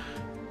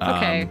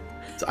 Okay.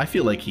 So I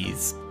feel like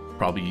he's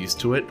probably used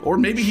to it, or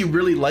maybe he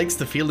really likes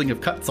the feeling of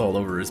cuts all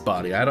over his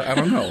body. I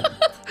don't know.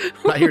 I'm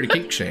not here to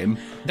kink shame.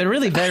 They're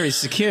really very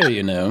secure,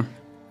 And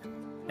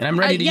I'm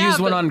ready to use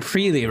one on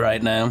Creeley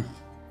right now.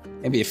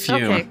 Maybe a few.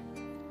 Okay.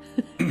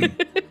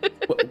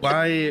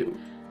 Why?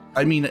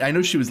 I mean, I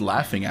know she was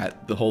laughing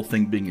at the whole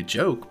thing being a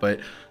joke, but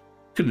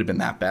couldn't have been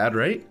that bad,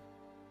 right?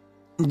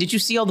 Did you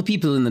see all the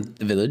people in the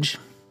village?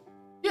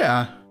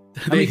 Yeah.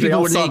 How many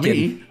people were naked?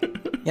 Me.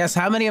 Yes,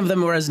 how many of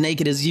them were as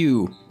naked as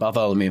you,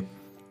 Bartholomew?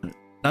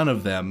 None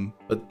of them,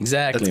 but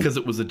Exactly. that's because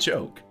it was a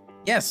joke.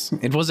 Yes,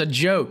 it was a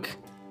joke.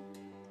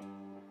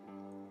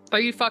 Are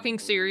you fucking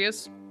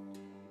serious?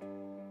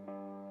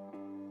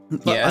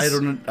 But Yes.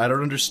 I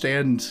don't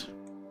understand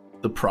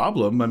the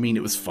problem. I mean,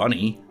 it was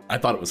funny. I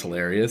thought it was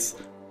hilarious.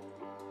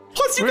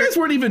 Plus, you guys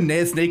weren't even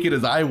as naked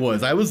as I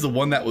was. I was the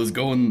one that was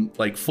going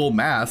full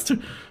mast.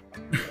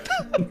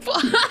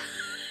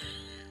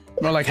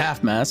 More like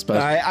half mast, but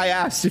I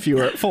asked if you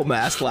were at full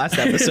mast last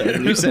episode,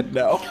 and you said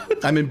no.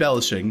 I'm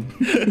embellishing.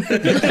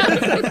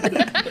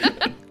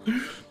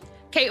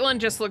 Caitlin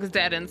just looks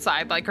dead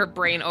inside, like her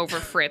brain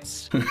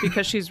over-fritzed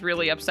because she's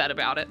really upset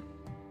about it.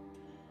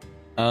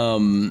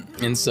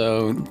 and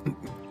so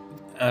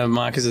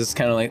Marcus is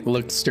kind of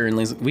looked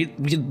sternly. We're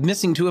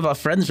missing two of our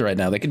friends right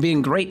now. They could be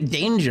in great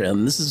danger,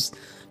 and this is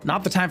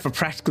not the time for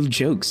practical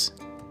jokes.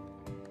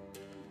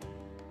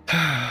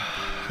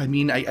 I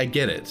mean, I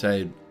get it.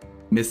 I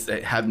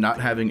not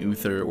having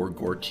Uther or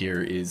Gork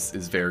here is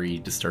very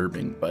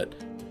disturbing, but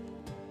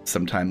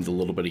sometimes a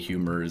little bit of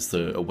humor is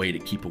a way to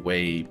keep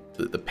away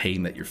the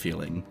pain that you're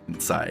feeling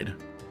inside.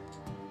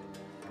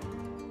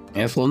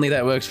 If only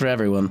that works for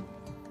everyone.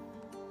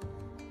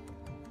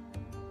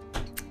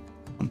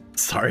 I'm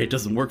sorry it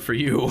doesn't work for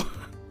you.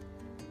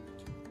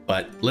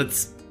 But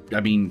let's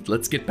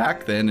get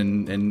back then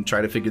and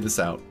try to figure this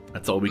out.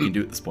 That's all we can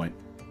do at this point.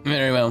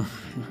 Very well.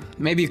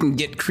 Maybe you can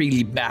get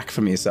Creeley back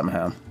for me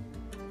somehow.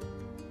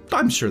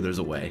 I'm sure there's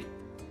a way.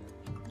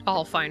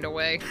 I'll find a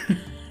way.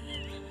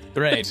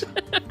 Great.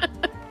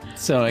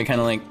 So I kind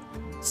of like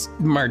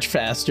march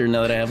faster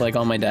now that I have like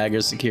all my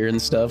daggers secure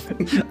and stuff.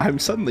 I'm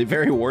suddenly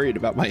very worried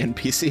about my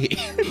NPC.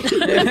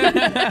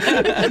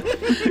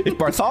 If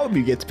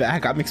Bartholomew gets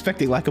back, I'm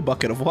expecting like a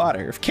bucket of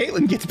water. If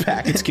Caitlin gets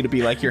back, it's going to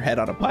be like your head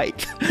on a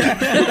pike.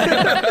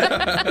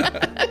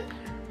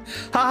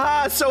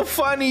 Haha, so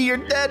funny, you're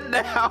dead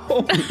now.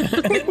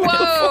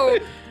 Whoa!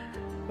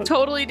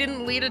 Totally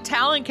didn't lead a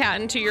Talon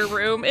cat into your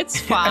room. It's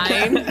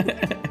fine.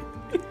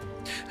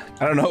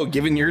 I don't know,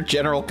 given your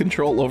general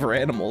control over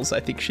animals, I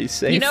think she's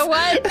safe. You know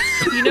what?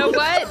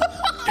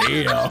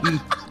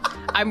 Damn.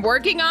 I'm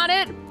working on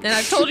it, and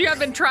I've told you I've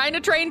been trying to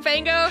train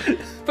Fango,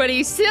 but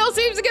he still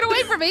seems to get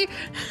away from me.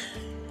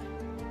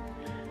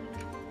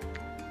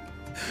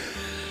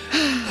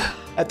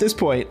 At this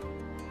point,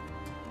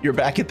 you're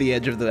back at the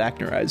edge of the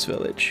Acnorize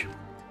village.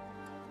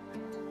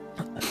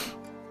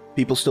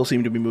 People still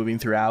seem to be moving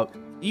throughout.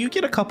 You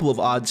get a couple of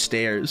odd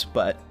stares,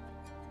 but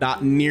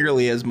not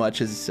nearly as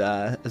much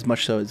so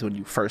as when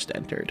you first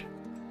entered.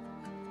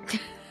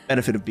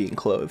 Benefit of being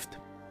clothed.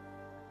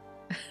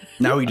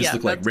 Now we just Yeah,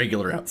 look like that's-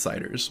 regular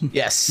outsiders.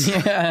 Yes.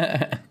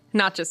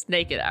 Not just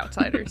naked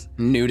outsiders,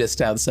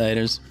 Nudist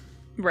outsiders.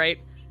 right?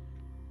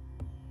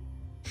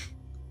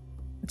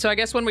 So I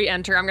guess when we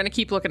enter, I'm going to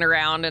keep looking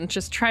around and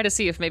just try to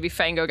see if maybe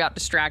Fango got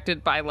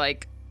distracted by,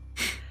 like,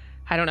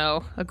 I don't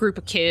know, a group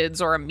of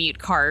kids or a meat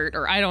cart,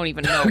 or I don't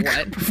even know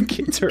what.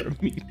 Kids are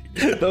mean.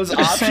 Those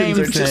options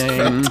are just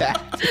thing.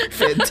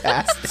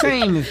 fantastic.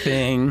 Same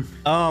thing.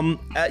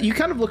 You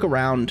kind of look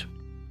around.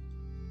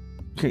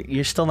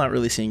 You're still not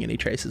really seeing any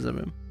traces of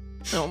him.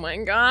 Oh my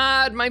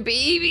god, my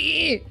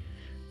baby!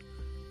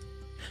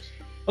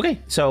 Okay,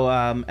 so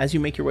as you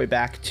make your way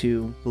back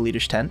to the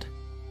leader's tent,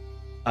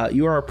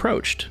 you are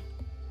approached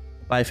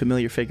by a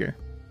familiar figure.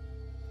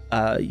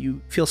 You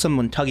feel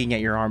someone tugging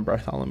at your arm,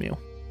 Bartholomew.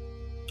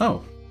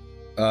 Oh,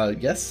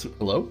 yes.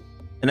 Hello?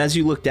 And as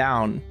you look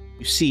down,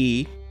 you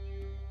see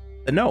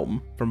the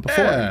gnome from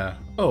before. Yeah.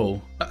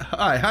 Oh,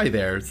 hi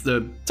there.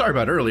 Sorry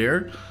about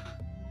earlier.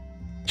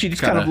 She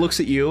just kind of looks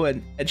at you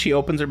and she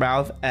opens her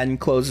mouth and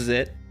closes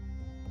it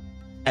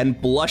and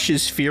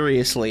blushes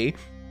furiously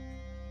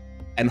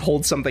and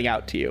holds something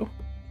out to you.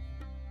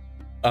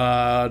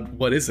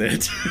 What is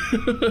it?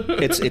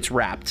 It's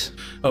wrapped.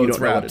 Oh, You it's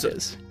don't know what wrapped. it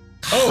is.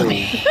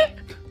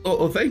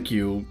 Oh, thank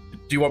you.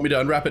 Do you want me to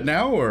unwrap it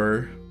now,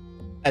 or?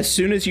 As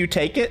soon as you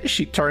take it,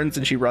 she turns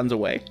and she runs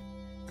away.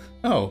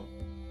 Oh.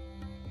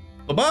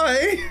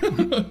 Bye-bye.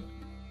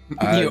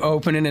 You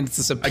open it and it's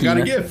a subpoena. I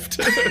got a gift.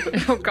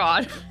 Oh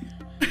god.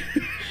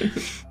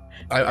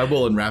 I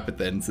will unwrap it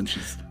then, since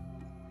she's...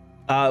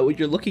 What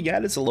you're looking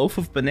at is a loaf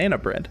of banana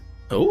bread.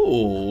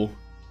 Oh.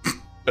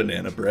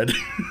 Banana bread.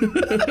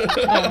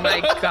 Oh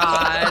my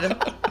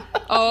god.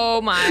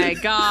 Oh my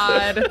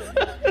god.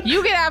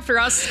 You get after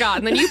us, Scott,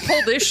 and then you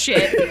pull this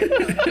shit.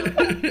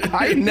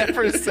 I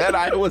never said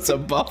I was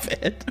above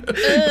it. Do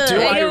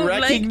I I don't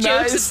like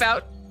recognize? jokes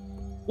about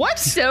What?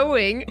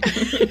 sewing.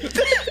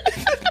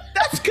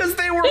 That's because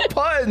they were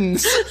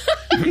puns.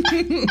 But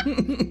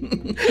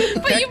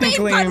you made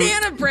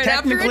banana bread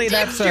after a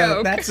dick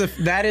joke.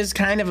 That is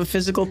kind of a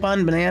physical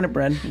pun, banana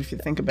bread, if you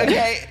think about it.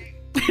 Okay.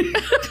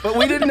 But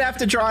we didn't have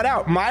to draw it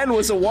out. Mine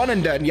was a one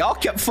and done. Y'all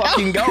kept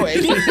fucking going.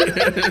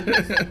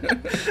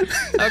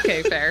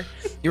 Okay, fair.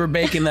 You were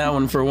baking that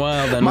one for a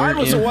while then, Mine weren't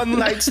was you? a one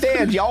night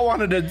stand. Y'all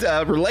wanted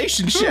a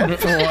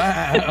relationship.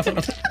 Wow.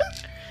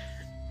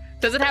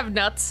 Does it have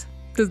nuts?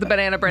 Does the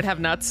banana bread have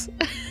nuts?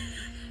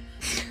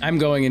 I'm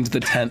going into the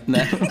tent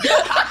now.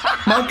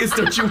 Marcus,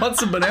 don't you want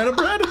some banana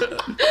bread?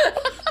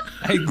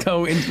 I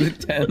go into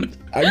the tent.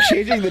 I'm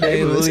changing the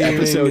name of this Leaving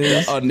episode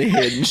this. to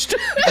Unhinged.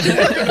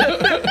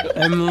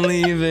 I'm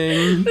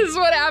leaving. This is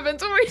what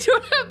happens when we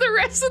don't have the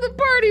rest of the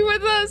party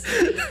with us.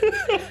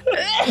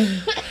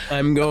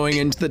 I'm going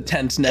into the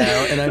tent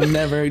now, and I'm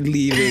never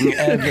leaving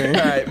ever.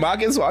 All right,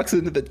 Marcus walks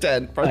into the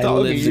tent.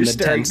 Bartholomew, live in you're the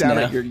staring tent down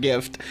now. at your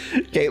gift.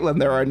 Caitlin,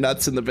 there are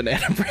nuts in the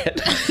banana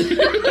bread.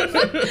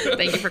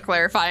 Thank you for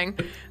clarifying.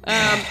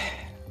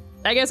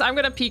 I guess I'm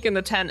gonna peek in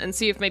the tent and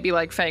see if maybe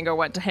like Fango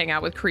went to hang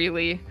out with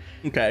Creeley.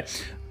 Okay.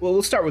 Well,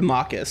 we'll start with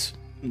Marcus.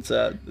 It's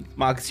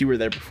Marcus, you were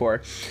there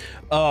before.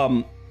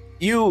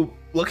 You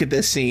look at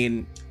this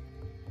scene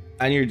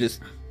and you're just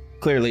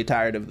clearly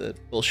tired of the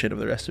bullshit of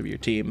the rest of your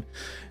team.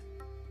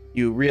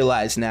 You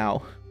realize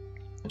now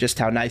just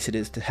how nice it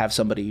is to have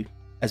somebody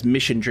as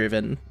mission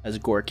driven as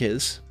Gork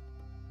is.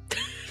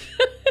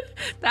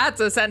 That's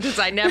a sentence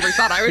I never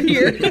thought I would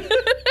hear.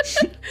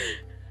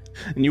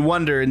 And you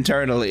wonder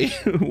internally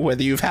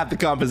whether you've had the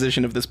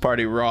composition of this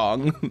party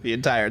wrong the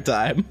entire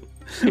time.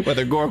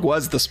 Whether Gork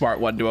was the smart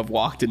one to have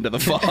walked into the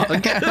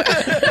fog.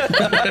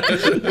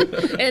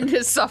 And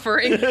his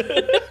suffering.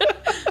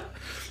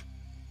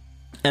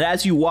 And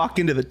as you walk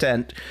into the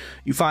tent,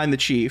 you find the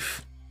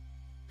chief.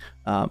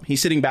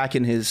 He's sitting back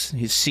in his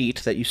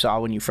seat that you saw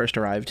when you first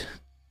arrived.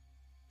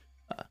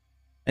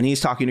 And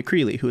he's talking to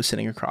Creeley, who is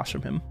sitting across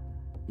from him.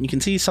 You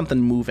can see something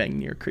moving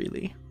near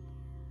Creeley,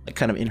 like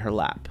kind of in her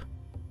lap.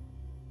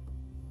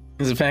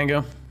 Is it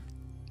Fango?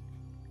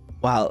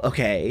 Well,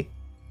 okay.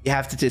 You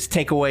have to just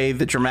take away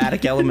the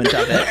dramatic element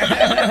of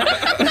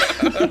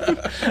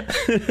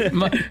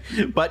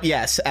it. But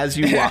yes, as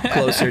you walk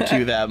closer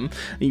to them,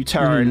 you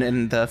turn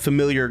and the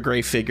familiar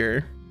gray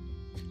figure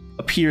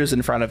appears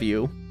in front of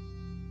you,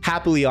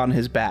 happily on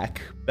his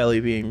back, belly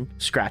being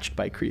scratched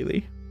by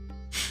Creeley.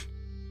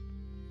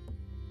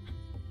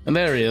 And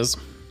there he is.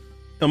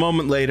 A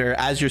moment later,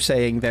 as you're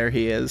saying there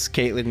he is,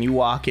 Caitlin, you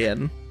walk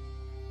in.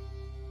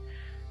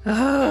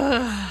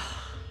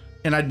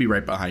 And I'd be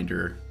right behind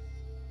her.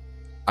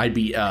 I'd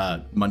be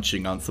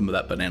munching on some of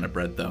that banana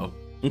bread, though.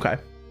 Okay.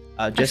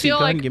 Jesse, go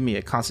ahead and give me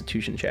a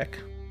constitution check.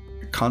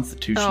 A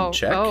constitution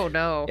check? Oh,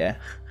 no. Yeah.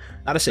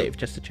 Not a save,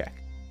 just a check.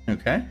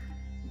 Okay.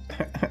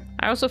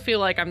 I also feel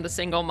like I'm the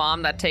single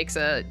mom that takes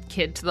a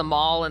kid to the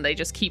mall and they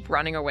just keep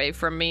running away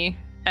from me.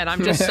 And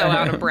I'm just so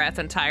out of breath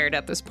and tired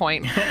at this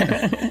point.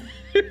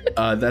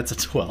 That's a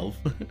 12.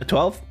 A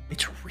 12?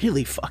 It's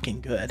really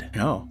fucking good.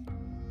 No.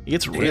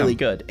 It's really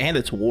good. And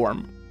it's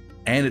warm.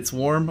 And it's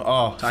warm.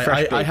 Oh,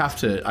 I have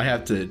to.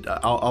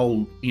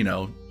 I'll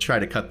try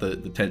to cut the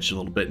tension a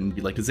little bit and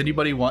be like, does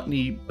anybody want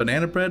any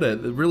banana bread? A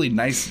really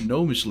nice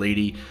gnomish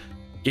lady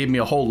gave me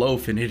a whole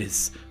loaf, and it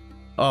is,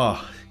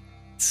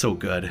 it's so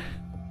good.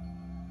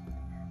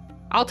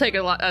 I'll take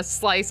a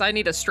slice. I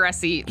need a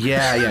stress eat.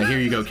 Yeah. Here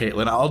you go,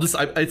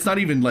 Caitlin. It's not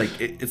even like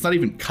it's not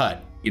even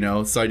cut,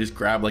 so I just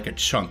grab like a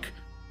chunk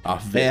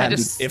off of it. And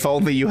if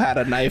only you had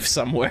a knife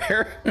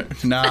somewhere.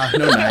 Nah,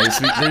 no knives.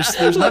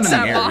 There's none in the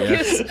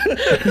area.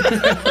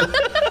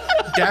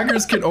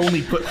 Daggers can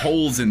only put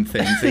holes in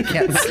things. They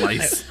can't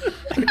slice.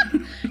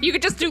 You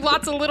could just do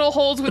lots of little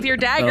holes with your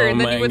dagger,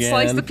 and then you would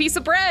slice the piece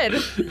of bread.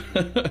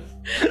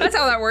 That's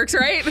how that works,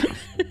 right?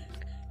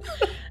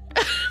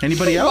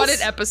 Anybody else? What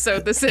an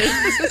episode this is.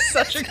 This is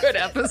such a good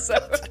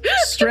episode.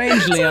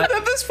 Strangely, At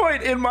this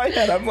point in my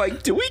head, I'm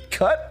like, do we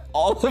cut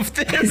all of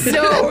this?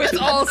 No, it's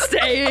all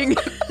staying.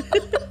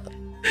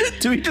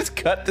 Do we just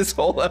cut this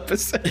whole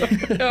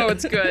episode? Oh,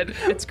 it's good.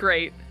 It's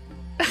great.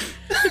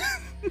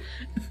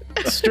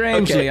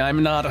 strangely,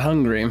 I'm not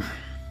hungry.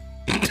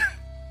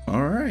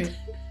 All right.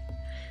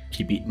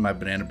 Keep eating my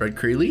banana bread,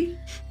 Creeley.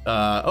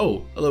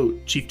 Hello,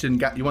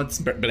 Chieftain. You want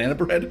some banana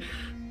bread?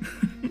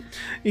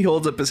 He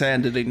holds up his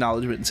hand in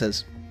acknowledgement and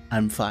says,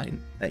 I'm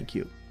fine, thank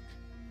you.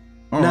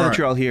 Now that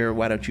you're all here,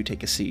 why don't you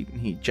take a seat?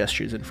 And he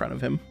gestures in front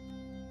of him.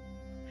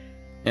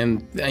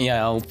 And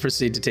I'll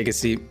proceed to take a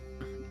seat.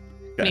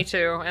 Okay. Me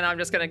too. And I'm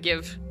just going to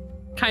give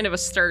kind of a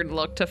stern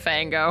look to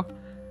Fango.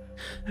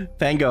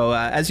 Fango,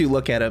 as you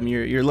look at him,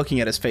 you're looking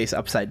at his face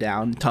upside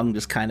down, tongue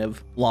just kind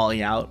of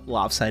lolling out,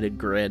 lopsided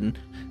grin,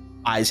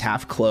 eyes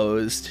half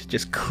closed,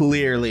 just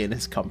clearly in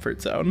his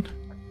comfort zone.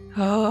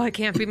 Oh, I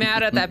can't be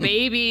mad at that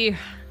baby.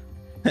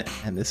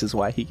 And this is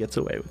why he gets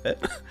away with it.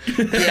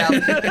 Yeah.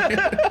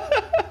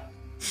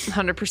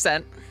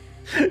 100%.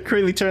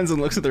 Creeley turns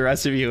and looks at the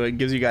rest of you and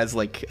gives you guys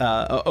like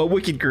a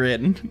wicked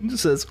grin.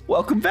 Just says,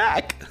 welcome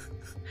back.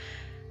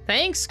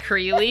 Thanks,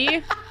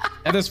 Creeley.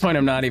 At this point,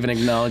 I'm not even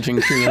acknowledging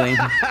Creeley.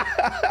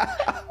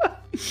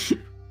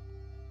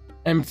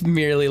 I'm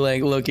merely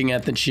like looking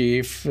at the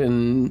chief,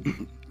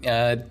 and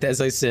as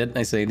I sit,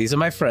 I say, these are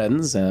my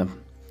friends,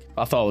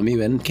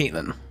 Bartholomew and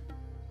Caitlin.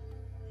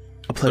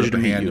 A pleasure to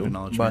meet you,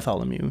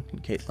 Bartholomew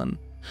and Caitlin.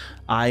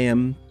 I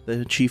am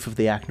the chief of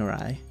the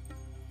Acnorai.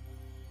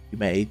 You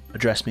may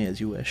address me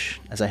as you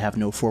wish, as I have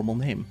no formal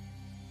name.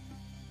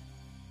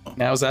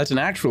 Now, is that an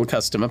actual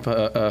custom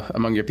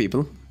among your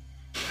people?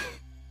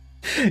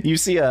 You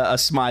see a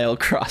smile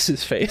cross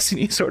his face, and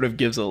he sort of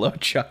gives a low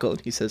chuckle,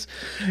 and he says,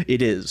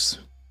 it is.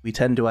 We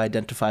tend to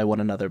identify one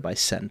another by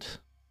scent.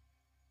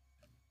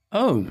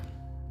 Oh.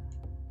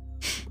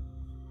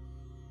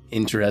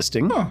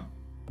 Interesting. Huh.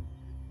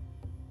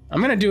 I'm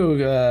going to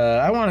do,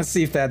 I want to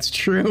see if that's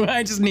true.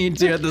 I just need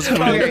to at this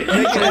point. Okay,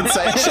 make an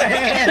insight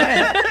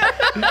check.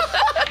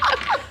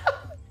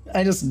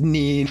 I just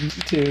need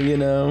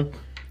to,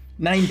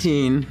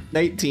 19.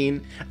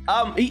 19.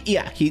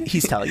 Yeah,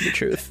 he's telling the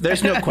truth.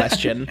 There's no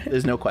question.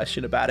 There's no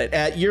question about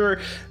it.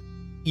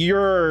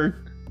 Your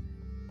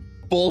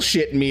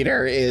bullshit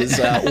meter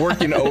is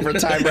working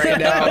overtime right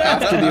now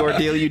after the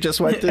ordeal you just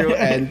went through,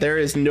 and there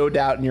is no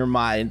doubt in your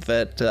mind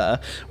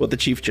that what the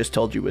chief just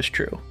told you was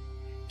true.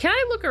 Can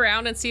I look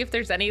around and see if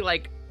there's any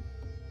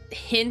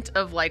hint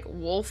of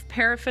wolf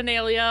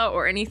paraphernalia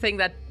or anything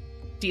that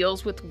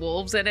deals with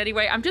wolves in any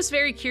way? I'm just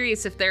very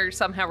curious if they're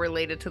somehow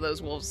related to those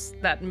wolves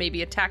that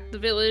maybe attacked the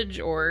village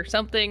or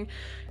something.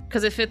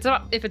 Because if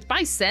it's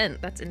by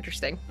scent, that's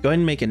interesting. Go ahead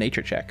and make a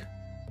nature check.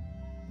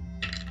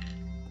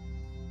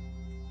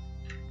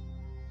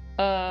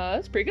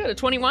 That's pretty good. A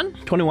 21.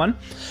 21.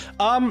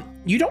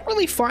 You don't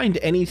really find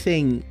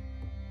anything,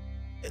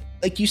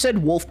 like you said,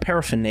 wolf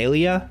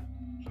paraphernalia.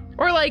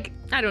 Or I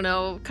don't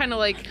know, kind of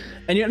like.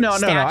 And no.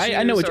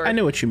 I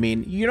know what you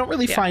mean. You don't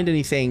really find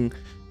anything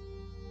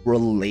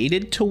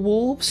related to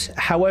wolves.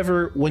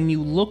 However, when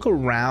you look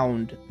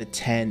around the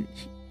tent,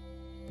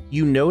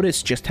 you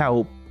notice just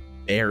how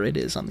bare it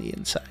is on the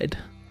inside,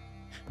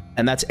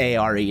 and that's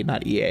ARE,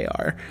 not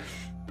EAR.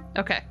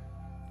 Okay.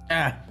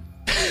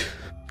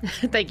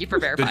 Thank you for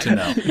verifying. Good to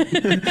know.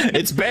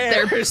 It's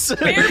bears.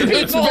 Bear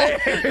people.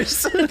 It's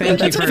bears.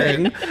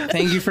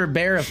 Thank you for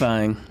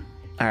verifying.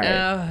 All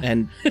right,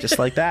 and just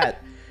like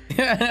that.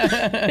 All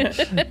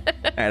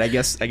right, I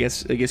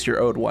guess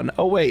you're owed one.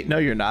 Oh wait, no,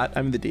 you're not.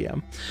 I'm the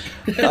DM.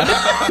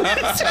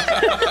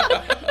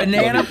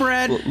 Banana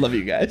bread. Love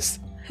you guys.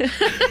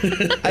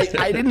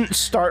 I didn't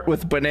start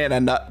with banana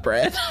nut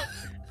bread.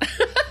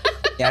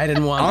 Yeah, I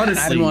didn't want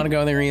to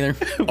go there either.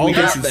 All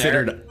things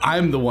considered,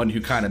 I'm the one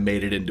who kind of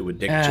made it into a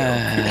dick joke.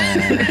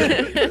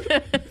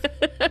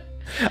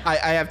 I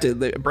have to,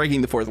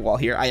 breaking the fourth wall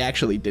here, I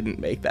actually didn't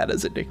make that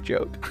as a dick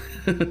joke.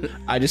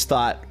 I just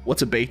thought,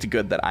 what's a baked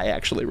good that I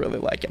actually really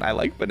like? And I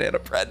like banana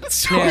bread.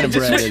 So Banana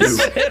bread is...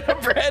 banana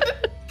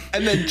bread.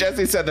 And then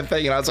Jesse said the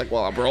thing, and I was like,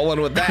 well, I'm rolling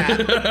with that.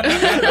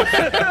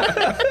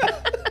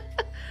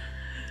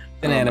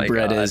 Banana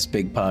bread is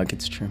big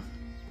pockets, true.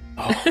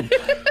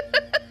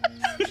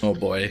 Oh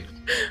boy.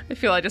 I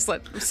feel I just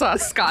saw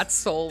Scott's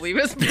soul leave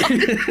his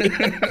body.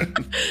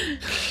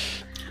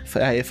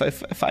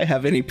 If I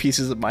have any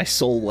pieces of my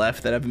soul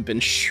left that haven't been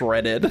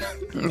shredded,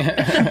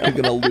 I'm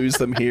gonna lose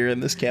them here in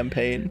this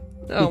campaign.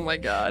 Oh my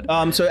god.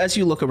 So as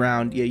you look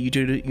around, yeah, you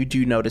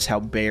do notice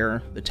how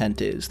bare the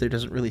tent is. There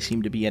doesn't really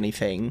seem to be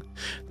anything.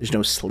 There's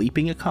no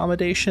sleeping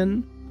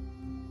accommodation.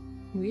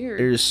 Weird.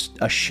 There's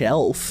a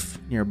shelf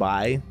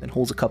nearby that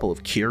holds a couple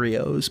of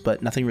curios,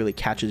 but nothing really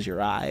catches your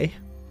eye.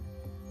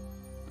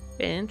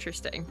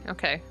 Interesting.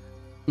 Okay.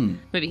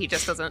 Maybe he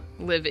just doesn't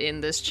live in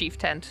this chief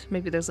tent.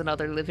 Maybe there's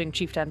another living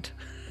chief tent.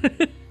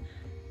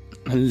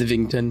 A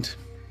living tent.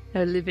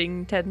 A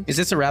living tent. Is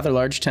this a rather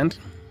large tent?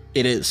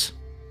 It is.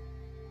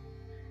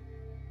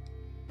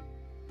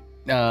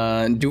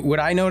 Would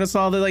I notice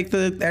all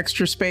the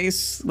extra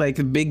space, like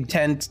the big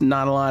tent,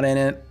 not a lot in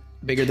it,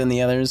 bigger than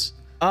the others?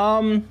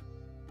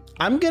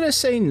 I'm gonna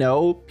say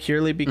no,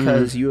 purely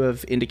because you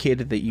have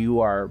indicated that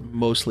you are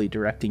mostly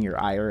directing your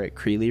ire at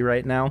Creeley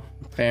right now.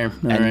 Fair.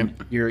 All And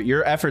right.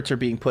 your efforts are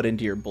being put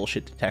into your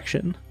bullshit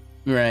detection.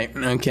 Right.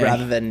 Okay.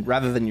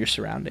 Rather than your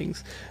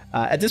surroundings.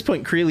 At this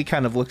point, Creeley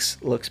kind of looks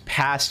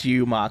past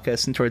you,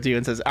 Marcus, and towards you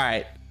and says,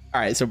 all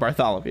right, so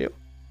Bartholomew.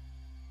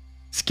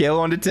 Scale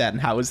 1 to 10,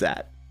 how was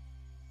that?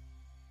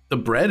 The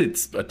bread,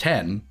 it's a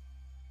 10.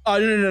 Oh,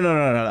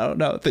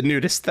 no, the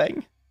nudist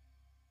thing.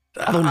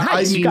 Oh,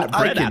 nice, you got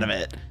bread out of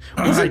it.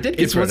 I did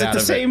get bread out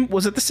of it.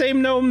 Was it the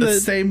same gnome? The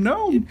same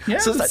gnome. Yeah,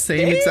 So it's the it's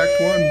same exact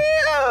one.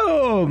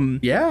 Damn!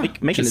 Yeah.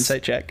 Make an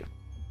insight check.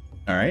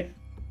 All right.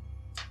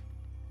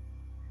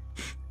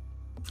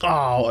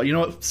 Oh, you know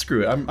what?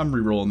 Screw it. I'm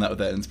re-rolling that with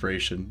that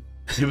inspiration.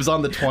 It was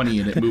on the 20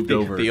 and it moved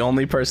over. The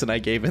only person I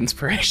gave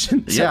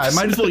inspiration. Yeah, I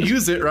might as well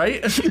use it,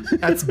 right?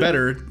 That's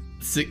better.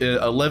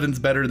 11's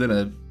better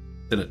than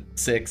a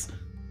 6.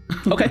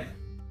 Okay.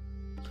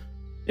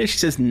 Yeah, she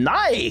says,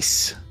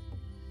 nice.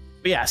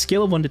 But yeah,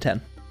 scale of 1 to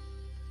 10.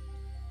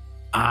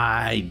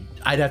 I'd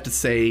have to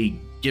say,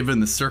 given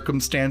the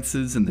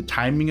circumstances and the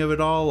timing of it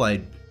all,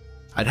 I'd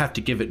have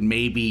to give it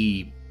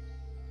maybe.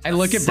 I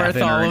look at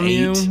 7 or an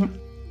 8. Bartholomew,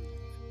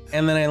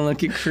 and then I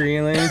look at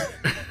Creeley,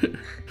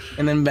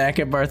 and then back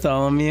at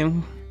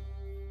Bartholomew,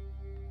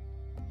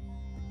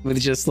 with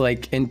just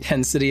like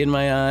intensity in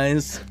my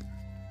eyes.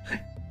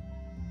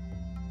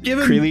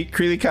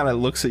 Creeley kind of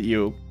looks at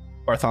you,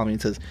 Bartholomew,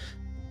 and says,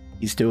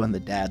 he's doing the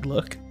dad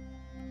look.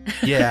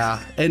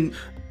 Yeah, and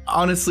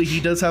honestly, he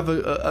does have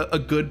a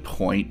good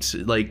point.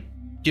 Like,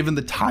 given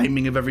the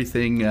timing of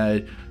everything,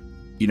 I'd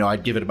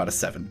give it about a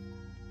 7.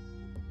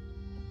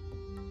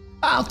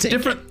 I'll take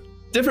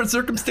different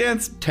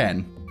circumstance,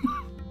 10.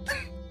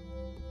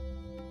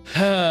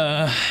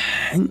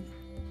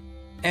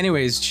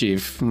 Anyways,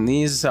 Chief,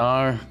 these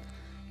are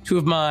two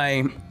of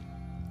my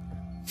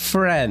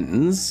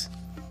friends,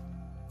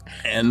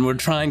 and we're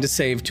trying to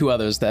save 2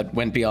 others that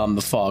went beyond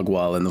the fog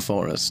wall in the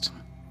forest.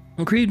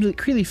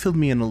 Creeley filled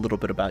me in a little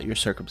bit about your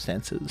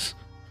circumstances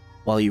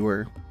while you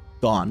were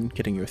gone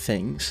getting your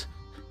things.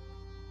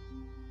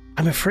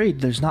 I'm afraid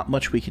there's not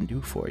much we can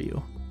do for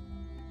you.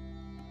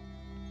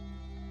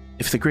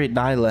 If the great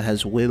Nyla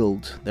has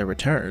willed their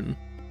return,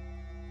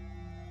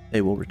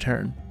 they will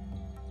return.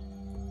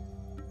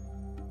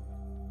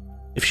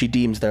 If she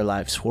deems their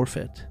lives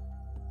forfeit,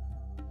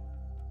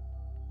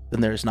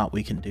 then there is naught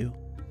we can do.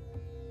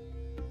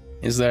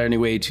 Is there any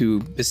way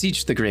to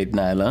beseech the great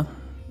Nyla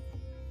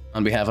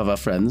on behalf of our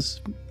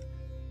friends?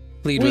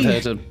 Plead with her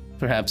to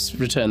perhaps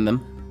return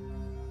them?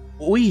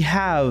 We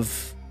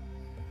have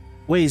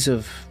ways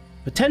of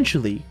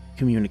potentially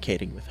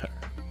communicating with her.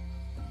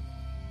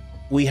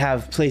 We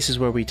have places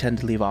where we tend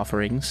to leave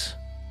offerings.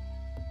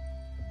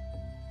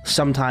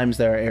 Sometimes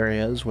there are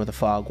areas where the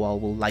fog wall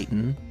will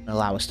lighten and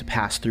allow us to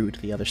pass through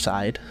to the other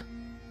side.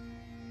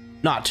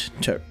 Not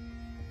to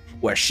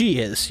where she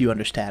is, you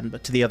understand,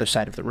 but to the other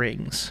side of the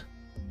rings.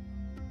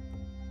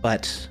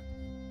 But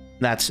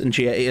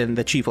and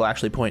the chief will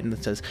actually point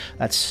and says,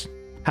 that's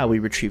how we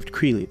retrieved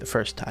Creeley the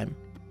first time.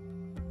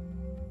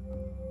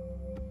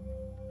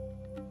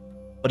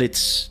 But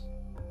it's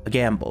a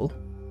gamble.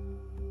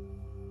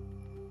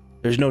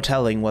 There's no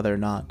telling whether or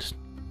not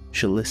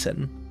she'll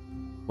listen.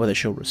 whether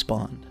she'll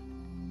respond.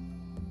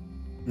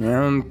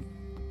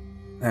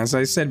 As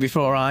I said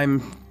before,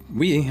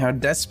 we are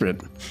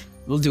desperate.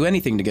 We'll do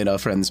anything to get our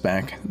friends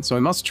back, so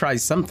we must try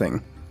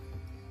something.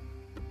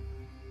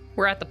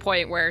 We're at the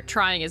point where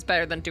trying is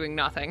better than doing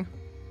nothing.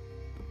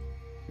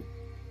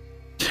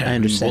 I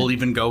understand. We'll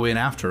even go in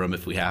after him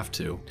if we have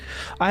to.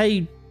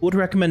 I would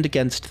recommend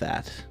against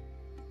that.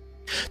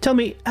 Tell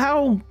me,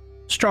 how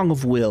strong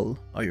of will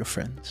are your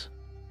friends?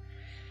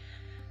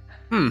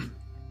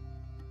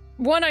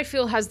 One I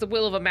feel has the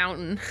will of a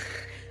mountain.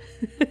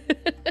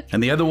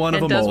 And the other one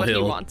of and a does what he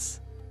molehill. wants.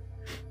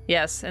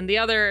 Yes, and the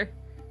other,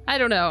 I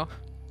don't know.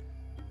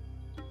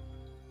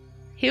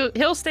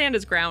 He'll stand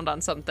his ground on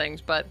some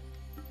things, but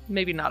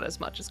maybe not as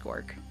much as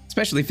Gork.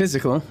 Especially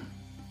physical.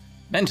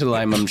 Mental,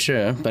 I'm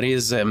sure, but he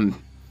is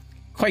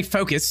quite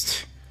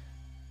focused.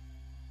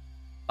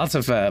 Lots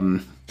of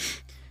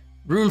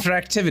room for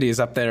activities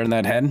up there in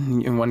that head,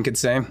 one could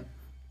say.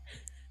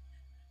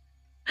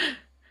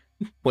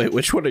 Wait,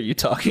 which one are you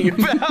talking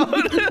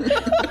about?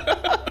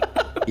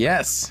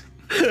 Yes.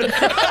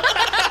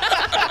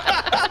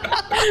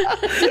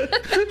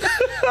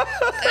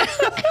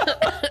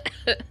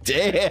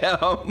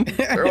 Damn.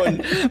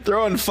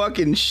 throwing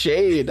fucking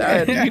shade.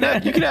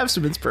 You can have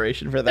some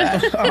inspiration for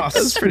that.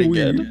 That's pretty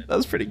good. That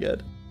was pretty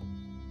good.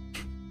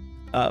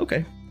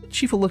 Okay.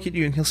 Chief will look at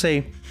you and he'll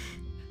say,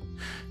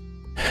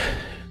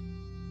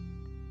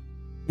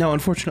 no,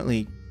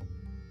 unfortunately,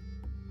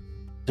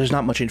 there's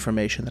not much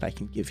information that I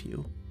can give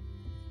you.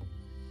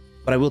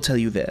 But I will tell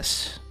you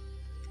this.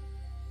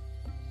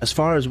 As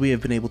far as we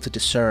have been able to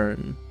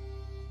discern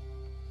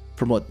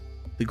from what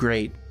the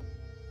great,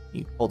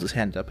 he holds his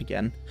hand up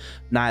again,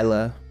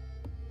 Nyla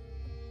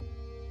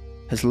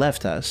has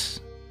left us,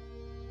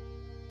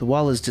 the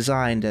wall is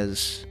designed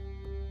as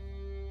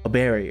a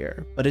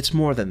barrier, but it's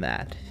more than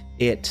that.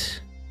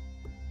 It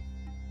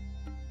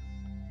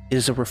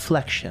is a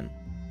reflection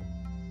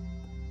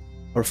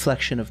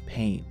of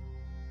pain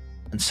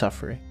and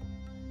suffering.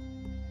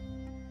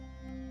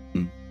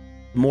 The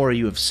more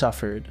you have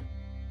suffered,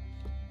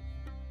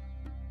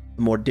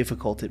 the more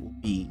difficult it will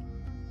be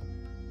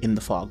in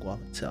the fog wall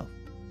itself.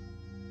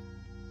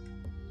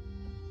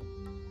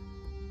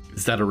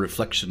 Is that a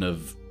reflection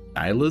of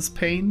Nyla's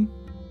pain?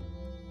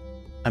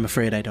 I'm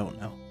afraid I don't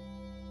know.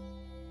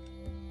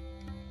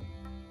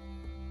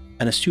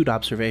 An astute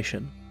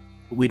observation,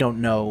 but we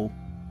don't know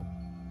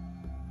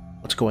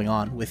what's going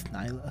on with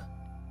Nyla.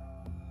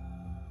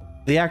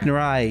 The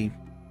Agnerai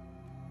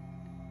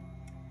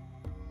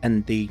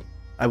and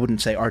I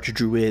wouldn't say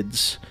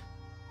archdruids,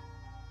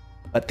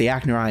 but the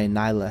Agnerai and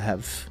Nyla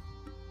have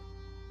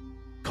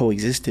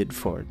coexisted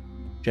for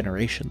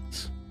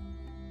generations.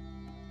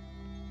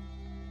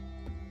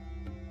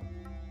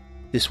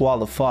 This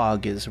wall of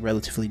fog is a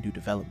relatively new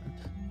development.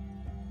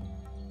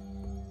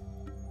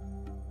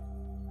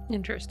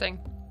 Interesting.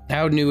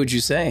 How new would you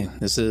say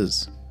this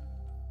is?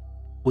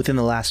 Within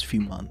the last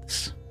few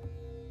months.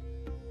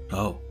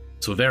 Oh,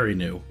 so very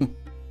new.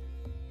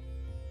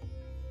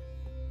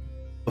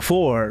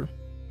 Before,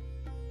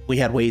 we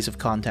had ways of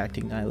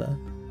contacting Nyla.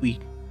 We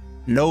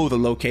know the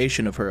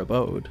location of her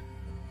abode.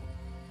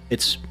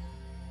 It's,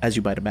 as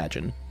you might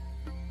imagine,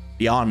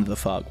 beyond the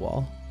fog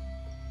wall.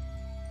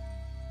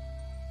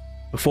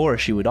 Before,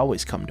 she would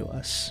always come to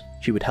us.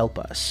 She would help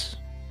us.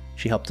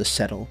 She helped us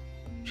settle.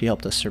 She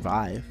helped us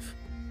survive.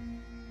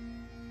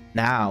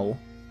 Now,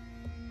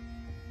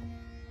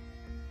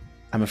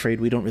 I'm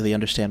afraid we don't really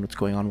understand what's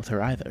going on with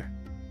her either.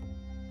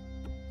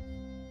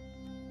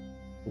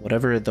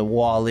 Whatever the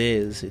wall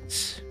is,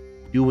 it's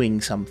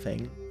doing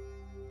something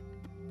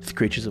to the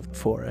creatures of the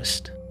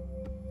forest.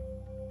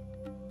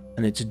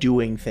 And it's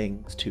doing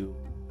things to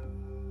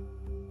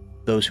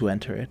those who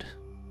enter it.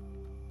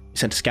 We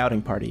sent a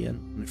scouting party in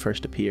when it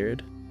first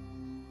appeared.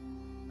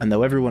 And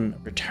though everyone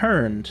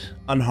returned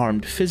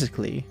unharmed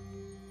physically,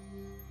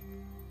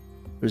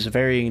 there was a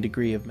varying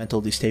degree of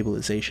mental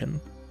destabilization.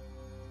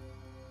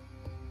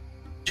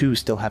 2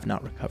 still have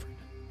not recovered.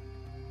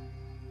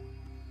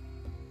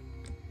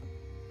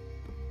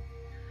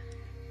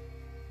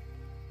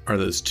 Are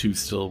those 2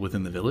 still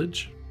within the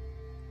village?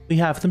 We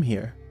have them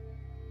here,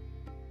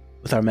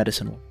 with our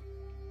medicine woman.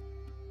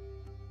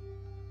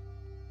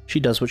 She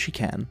does what she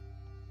can.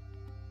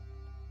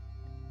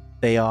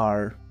 They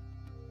are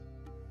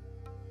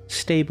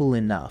stable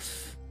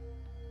enough.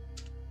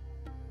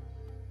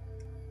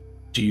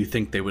 Do you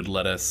think they would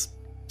let us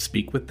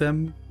speak with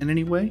them in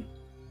any way?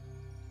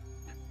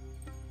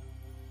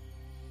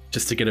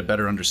 Just to get a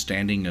better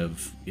understanding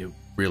of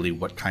really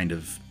what kind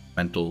of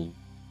mental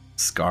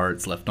scar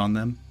it's left on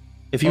them?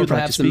 If you Or would like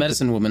to perhaps the speak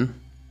medicine woman.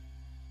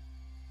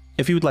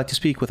 If you would like to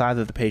speak with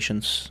either the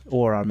patients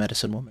or our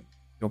medicine woman,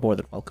 you're more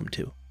than welcome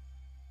to.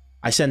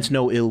 I sense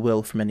no ill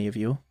will from any of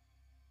you,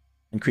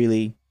 and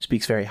Creeley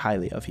speaks very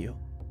highly of you.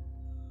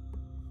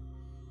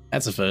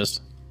 That's a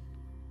first.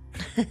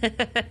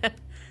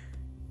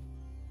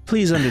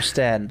 Please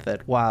understand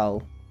that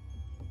while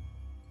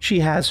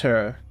she has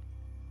her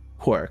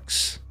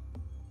quirks,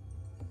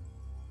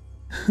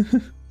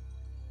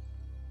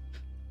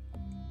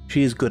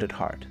 she is good at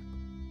heart.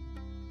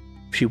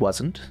 If she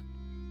wasn't,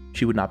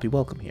 she would not be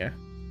welcome here.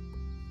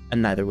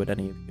 And neither would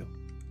any of you.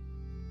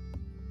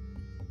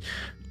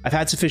 I've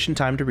had sufficient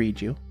time to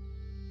read you.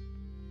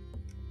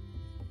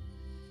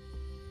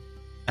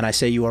 And I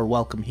say you are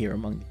welcome here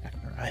among the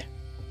Aknarai.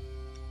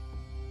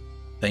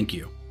 Thank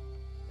you.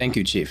 Thank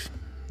you, Chief.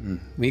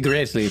 We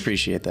greatly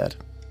appreciate that.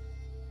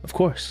 Of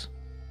course.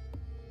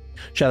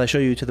 Shall I show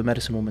you to the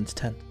medicine woman's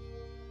tent?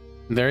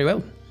 Very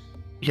well.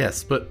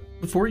 Yes, but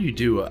before you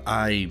do,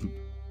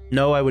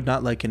 No, I would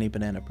not like any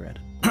banana bread.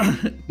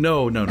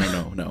 No.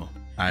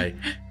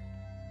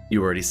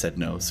 You already said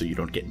no, so you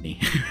don't get any.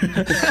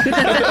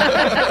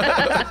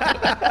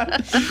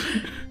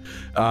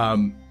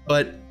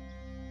 But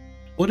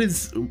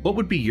what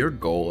would be your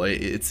goal?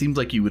 It seems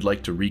like you would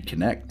like to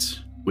reconnect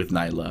with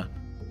Nyla.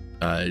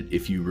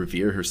 If you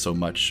revere her so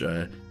much,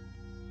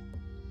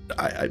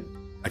 I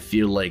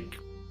feel like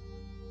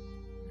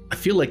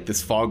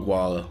this fog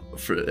wall,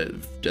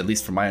 at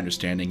least from my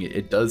understanding,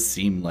 it does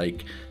seem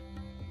like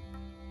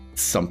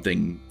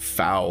something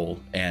foul,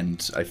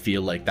 and I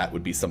feel like that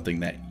would be something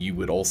that you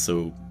would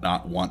also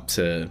not want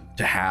to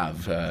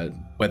have,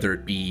 whether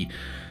it be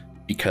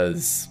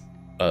because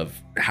of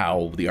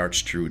how the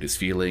Archdruid is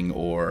feeling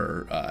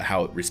or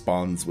how it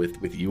responds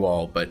with you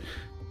all. But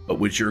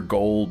would your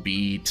goal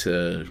be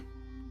to?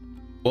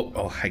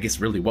 Well, I guess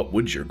really, what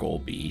would your goal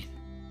be?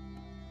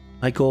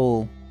 My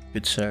goal,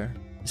 good sir,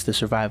 is the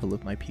survival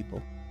of my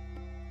people.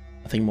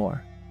 Nothing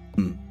more.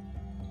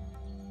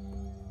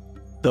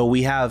 Though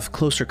we have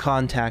closer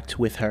contact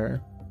with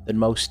her than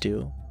most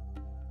do,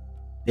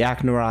 the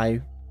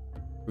Aknarai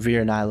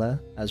revere Nyla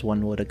as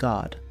one would a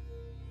god.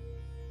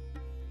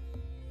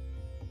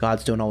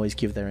 Gods don't always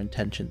give their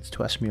intentions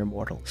to us mere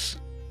mortals.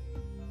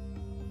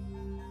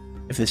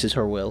 If this is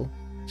her will,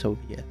 so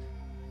be it.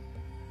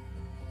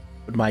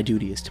 But my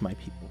duty is to my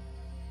people.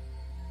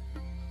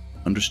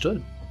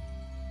 Understood.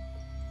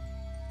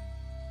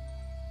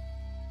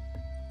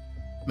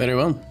 Very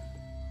well.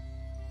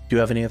 Do you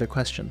have any other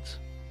questions?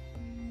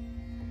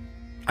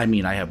 I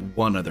mean, I have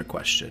one other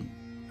question.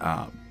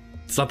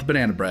 It's not the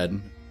banana bread.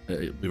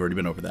 We've already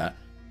been over that.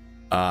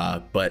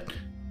 But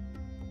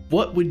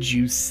what would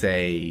you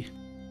say?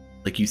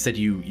 Like you said,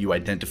 you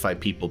identify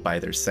people by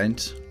their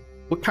scent.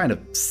 What kind of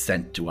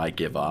scent do I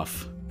give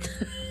off?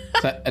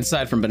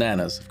 Aside from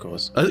bananas, of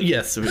course.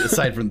 Yes,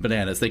 aside from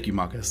bananas. Thank you,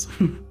 Marcus.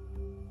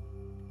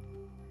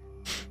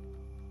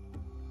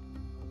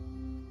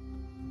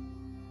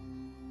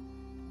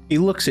 He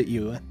looks at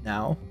you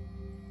now.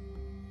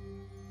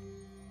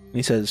 And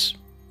he says,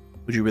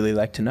 would you really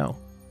like to know?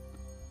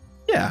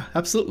 Yeah,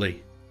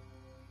 absolutely.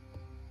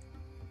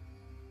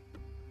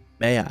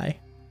 May I?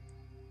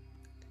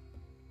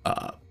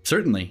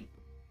 Certainly.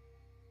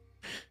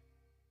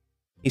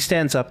 He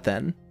stands up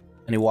then,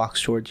 and he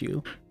walks towards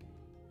you.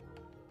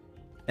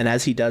 And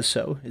as he does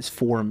so, his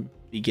form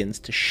begins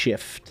to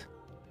shift.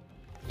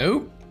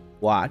 Oh.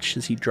 Watch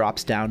as he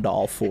drops down to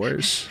all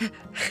fours.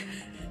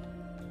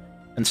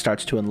 And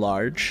starts to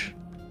enlarge,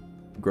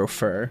 grow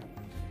fur.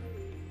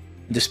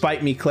 And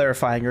despite me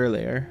clarifying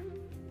earlier,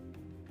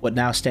 what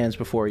now stands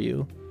before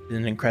you is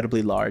an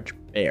incredibly large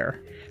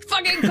bear.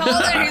 Fucking call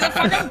it! He's a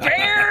fucking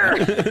bear!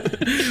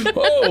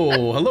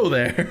 Oh, hello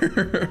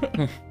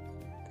there.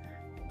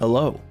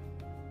 Hello.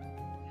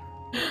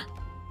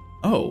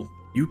 Oh,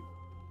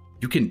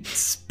 you can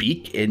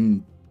speak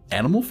in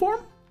animal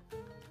form?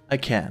 I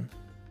can.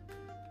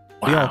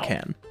 Wow. We all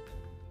can.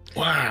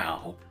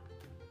 Wow.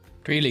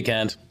 Really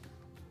can't.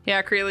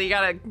 Yeah, Creely, you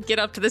gotta get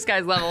up to this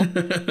guy's level.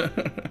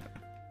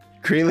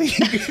 Creely?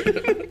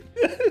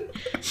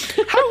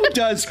 How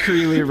does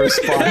Creely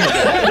respond to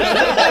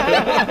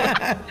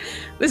that?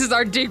 This is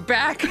our dig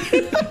back.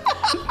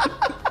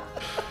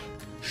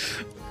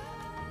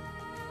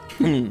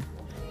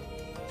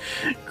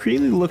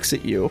 Creely looks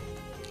at you.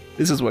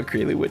 This is what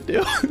Creely would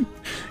do.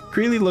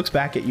 Creely looks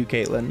back at you,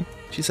 Caitlin.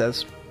 She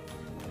says,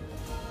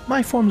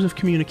 my forms of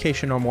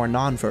communication are more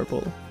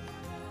nonverbal.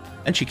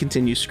 And she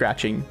continues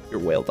scratching your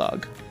whale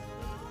dog.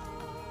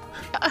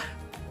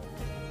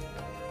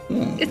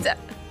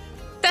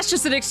 That's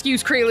just an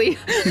excuse, Creely.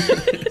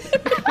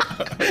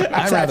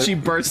 After that, she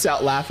bursts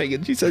out laughing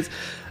and she says,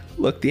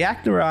 look, the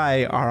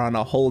Aknarai are on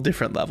a whole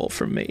different level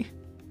from me.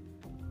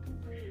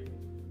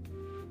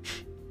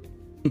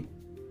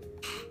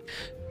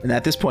 And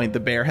at this point, the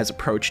bear has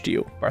approached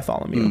you,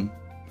 Bartholomew.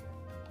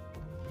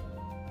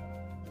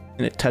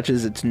 And it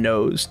touches its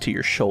nose to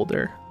your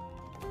shoulder.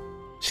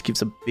 Just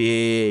gives a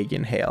big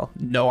inhale.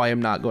 No, I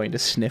am not going to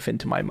sniff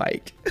into my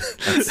mic.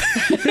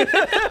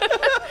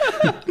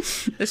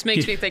 This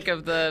makes me think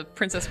of the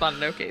Princess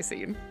Mononoke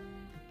scene.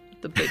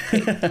 The big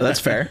pig. Oh, that's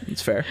fair.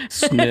 It's fair.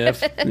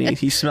 Sniff. And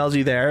he smells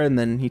you there, and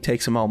then he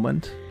takes a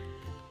moment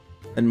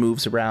and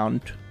moves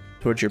around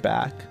towards your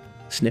back,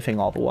 sniffing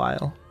all the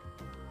while.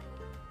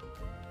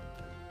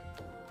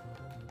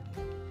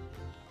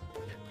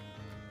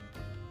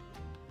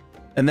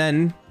 And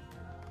then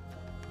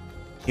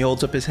he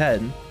holds up his head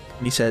and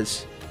he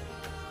says,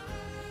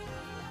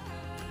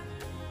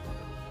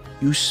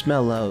 you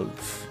smell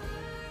of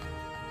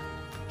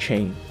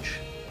change.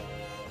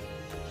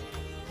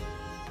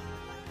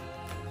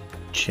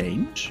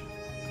 change?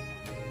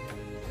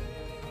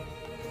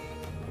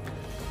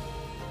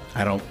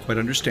 I don't quite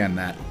understand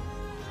that.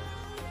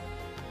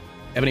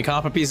 Have any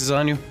copper pieces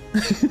on you?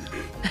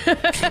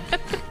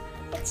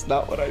 That's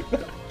not what I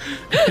meant.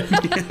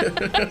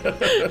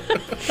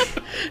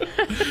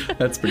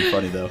 That's pretty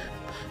funny, though.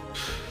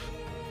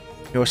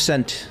 Your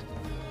scent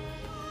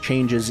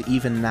changes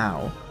even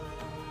now,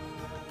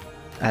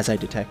 as I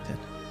detected,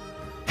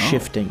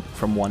 shifting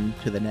from one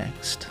to the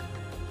next.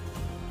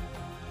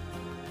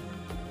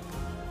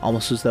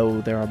 Almost as though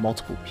there are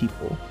multiple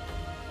people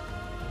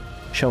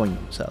showing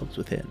themselves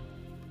within.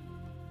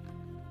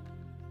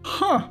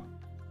 Huh.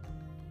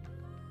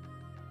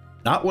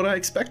 Not what I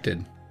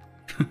expected.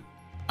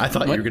 I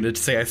thought you were going to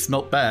say I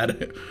smelt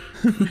bad.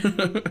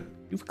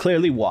 You've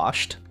clearly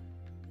washed.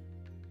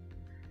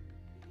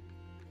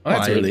 Oh,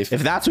 that's a relief.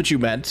 If that's what you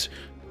meant.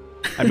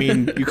 I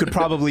mean, you could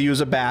probably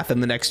use a bath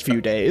in the next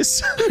few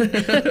days.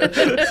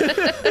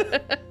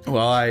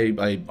 Well,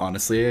 I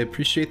honestly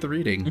appreciate the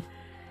reading.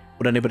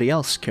 Would anybody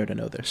else care to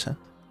know their scent?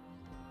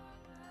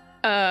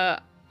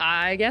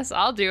 I guess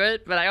I'll do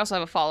it, but I also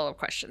have a follow-up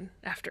question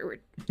after we're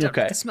done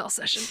with the smell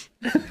session.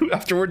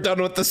 After we're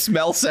done with the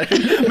smell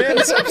session. Man,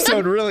 this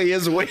episode really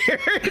is weird.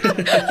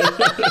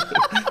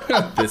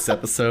 This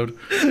episode.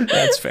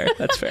 That's fair.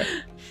 That's fair.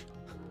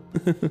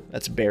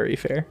 That's very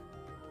fair.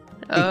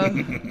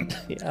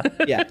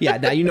 Yeah.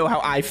 Now you know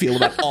how I feel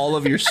about all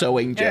of your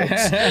sewing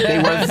jokes. They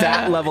were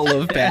that level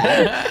of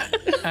bad.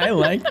 I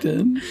liked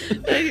it.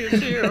 I do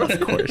too. Of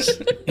course.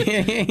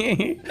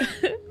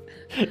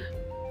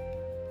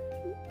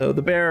 So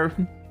the bear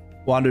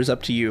wanders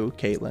up to you,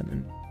 Caitlin,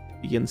 and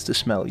begins to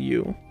smell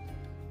you.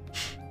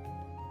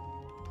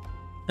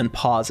 And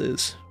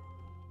pauses.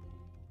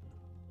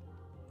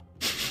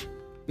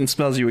 And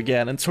smells you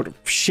again and sort of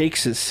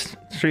shakes his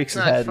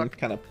head and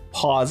kind of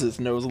paws his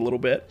nose a little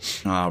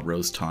bit. Ah,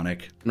 rose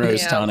tonic.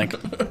 Rose tonic.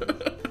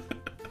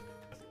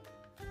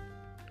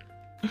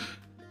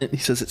 And he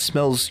says it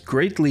smells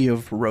greatly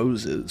of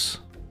roses.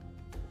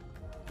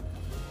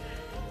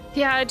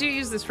 Yeah, I do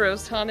use this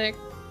rose tonic,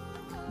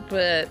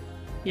 but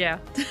yeah.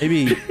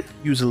 Maybe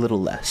use a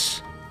little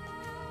less.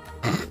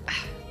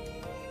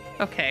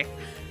 Okay.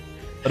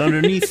 But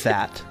underneath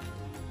that,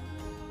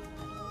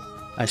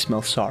 I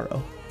smell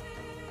sorrow.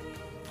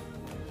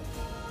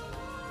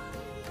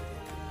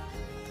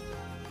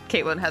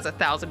 Caitlin has a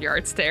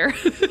 1,000-yard stare.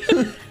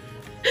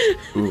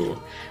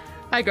 Ooh.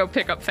 I go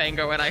pick up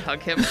Fango and I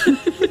hug him.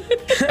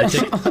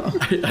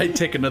 I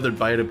take another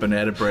bite of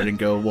banana bread and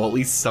go, well, at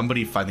least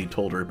somebody finally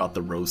told her about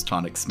the rose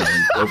tonic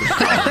smelling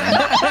overpowering.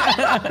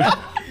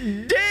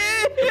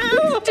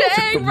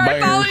 Dang,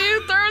 Bartholomew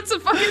throwing some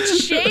fucking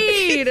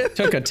shade.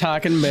 Took a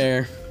talking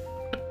bear.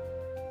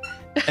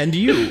 And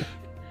you.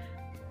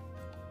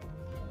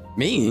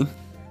 Me?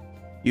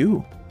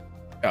 You.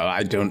 Oh,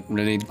 I don't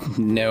really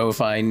know if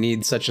I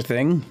need such a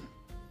thing.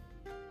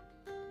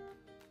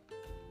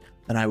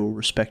 Then I will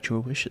respect your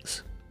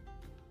wishes.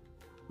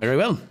 Very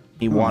well.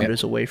 He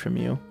wanders away from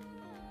you.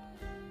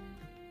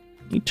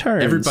 He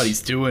turns.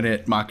 Everybody's doing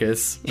it,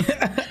 Marcus.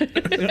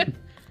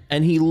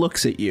 And he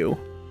looks at you,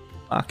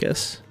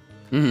 Marcus.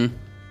 Mm-hmm.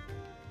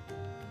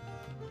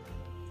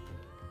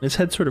 His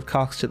head sort of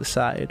cocks to the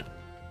side.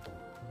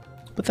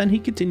 But then he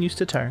continues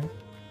to turn.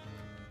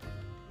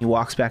 He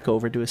walks back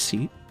over to his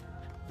seat.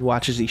 He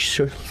watches he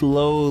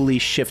slowly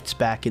shifts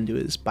back into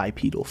his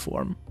bipedal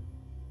form.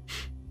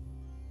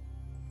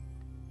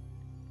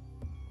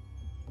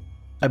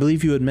 I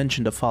believe you had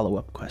mentioned a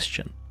follow-up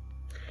question.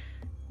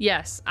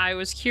 Yes, I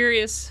was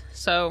curious.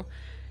 So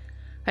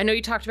I know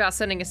you talked about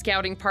sending a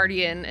scouting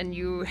party in, and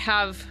you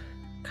have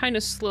kind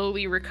of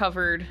slowly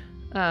recovered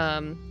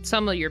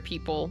some of your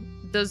people.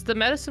 Does the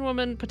medicine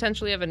woman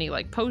potentially have any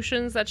like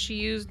potions that she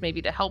used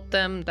maybe to help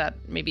them that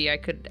maybe I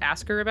could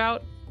ask her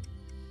about?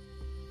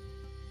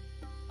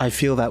 I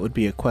feel that would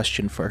be a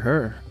question for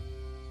her.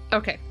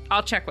 Okay,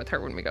 I'll check with her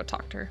when we go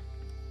talk to her.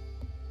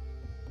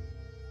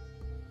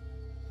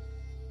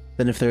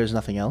 Then if there is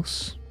nothing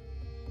else,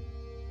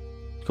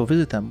 go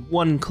visit them.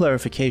 One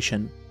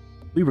clarification.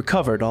 We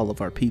recovered all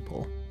of our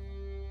people.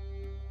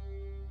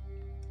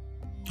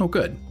 Oh,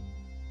 good.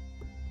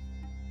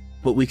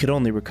 But we could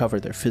only recover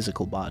their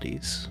physical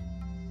bodies.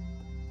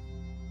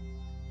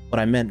 What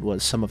I meant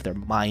was some of their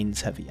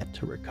minds have yet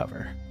to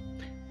recover.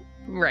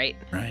 Right.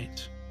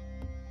 Right.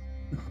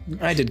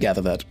 I did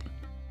gather that.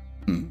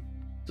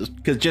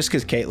 Just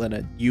because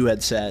Caitlin, you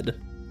had said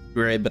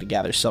we were able to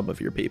gather some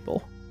of your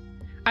people.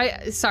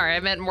 Sorry, I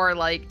meant more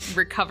like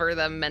recover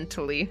them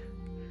mentally.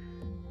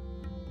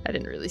 I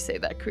didn't really say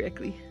that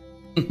correctly.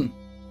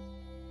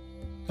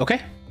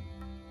 Okay.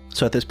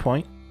 So at this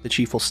point, the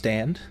chief will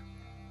stand,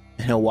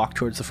 and he'll walk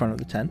towards the front of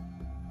the tent.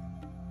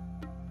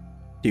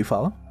 Do you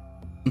follow?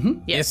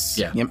 Mm-hmm. Yes.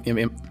 Yeah. Yep.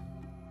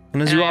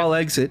 And as you all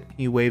exit,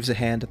 he waves a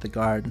hand at the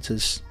guard and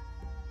says,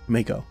 "You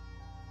may go.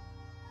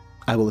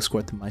 I will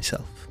escort them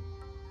myself."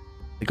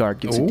 The guard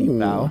gives a deep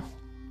bow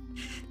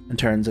and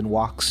turns and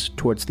walks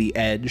towards the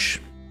edge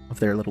of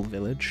their little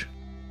village.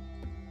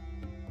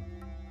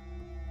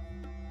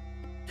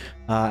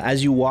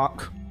 As you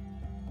walk,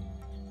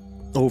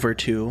 over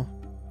to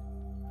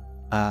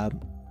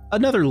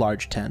another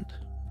large tent.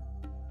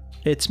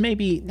 It's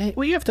maybe,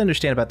 what you have to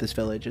understand about this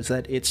village is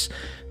that it's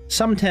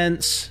some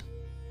tents,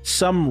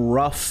 some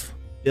rough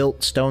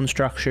built stone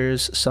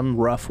structures, some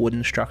rough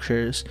wooden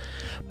structures,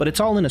 but it's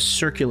all in a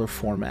circular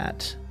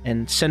format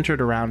and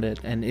centered around it,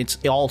 and it's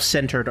all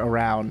centered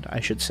around, I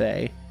should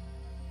say.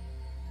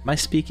 Am I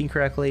speaking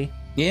correctly?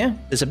 Yeah.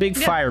 There's a big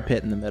fire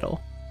pit in the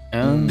middle.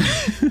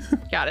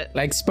 Got it.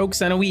 Like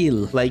spokes on a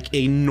wheel. Like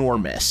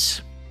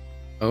enormous.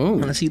 Oh.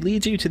 And as he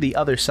leads you to the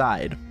other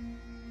side,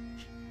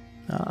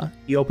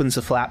 he opens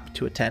the flap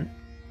to a tent,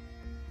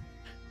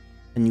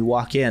 and you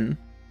walk in,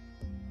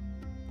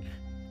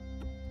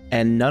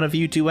 and none of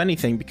you do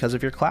anything because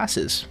of your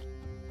classes.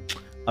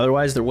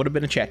 Otherwise, there would have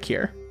been a check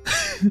here.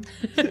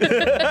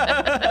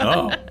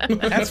 Oh,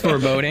 that's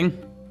foreboding.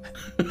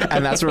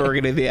 And that's where we're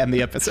going to end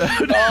the episode.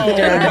 Oh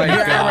my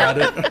god.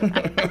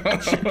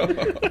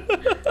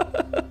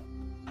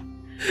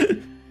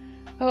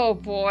 Oh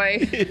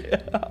boy.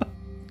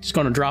 Just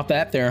gonna drop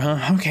that there,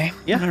 huh? Okay.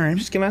 Yeah, all right. I'm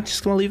just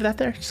gonna leave that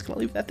there. Just gonna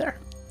leave that there.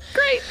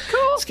 Great.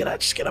 Cool.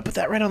 Just gonna put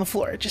that right on the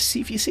floor. Just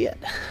see if you see it.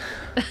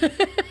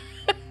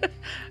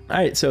 All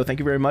right, so thank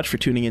you very much for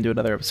tuning into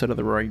another episode of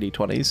the Roaring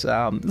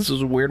D20s. This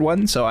was a weird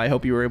one, so I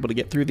hope you were able to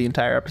get through the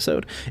entire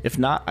episode. If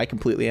not, I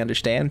completely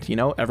understand. You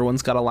know,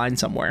 everyone's got a line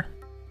somewhere.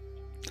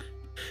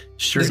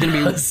 Sure.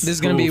 This is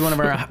gonna be one of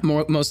our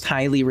most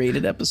highly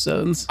rated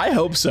episodes. I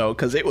hope so,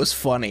 because it was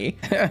funny.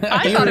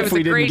 I thought it was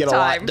a great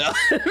time.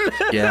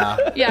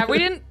 Yeah. Yeah, we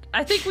didn't.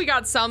 I think we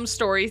got some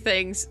story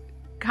things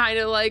kind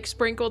of like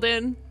sprinkled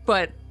in,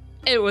 but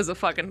it was a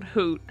fucking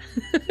hoot.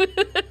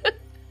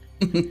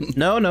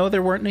 No,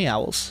 there weren't any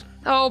owls.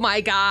 Oh my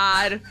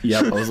god.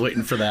 Yep, I was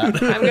waiting for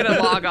that. I'm gonna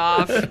log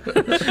off.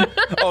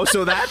 Oh,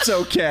 so that's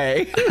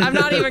okay. I'm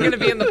not even gonna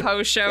be in the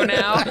post show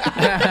now.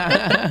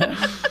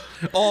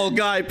 All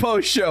guy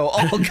post show.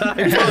 All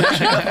guy post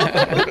show.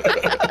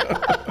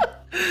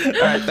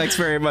 All right, thanks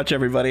very much,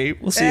 everybody.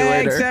 We'll see you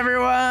later. Thanks,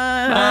 everyone.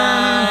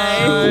 Bye.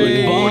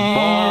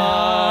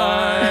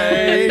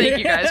 Thank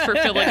you guys for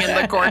filling in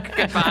the Gork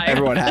goodbye.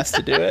 Everyone has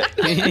to do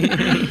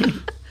it.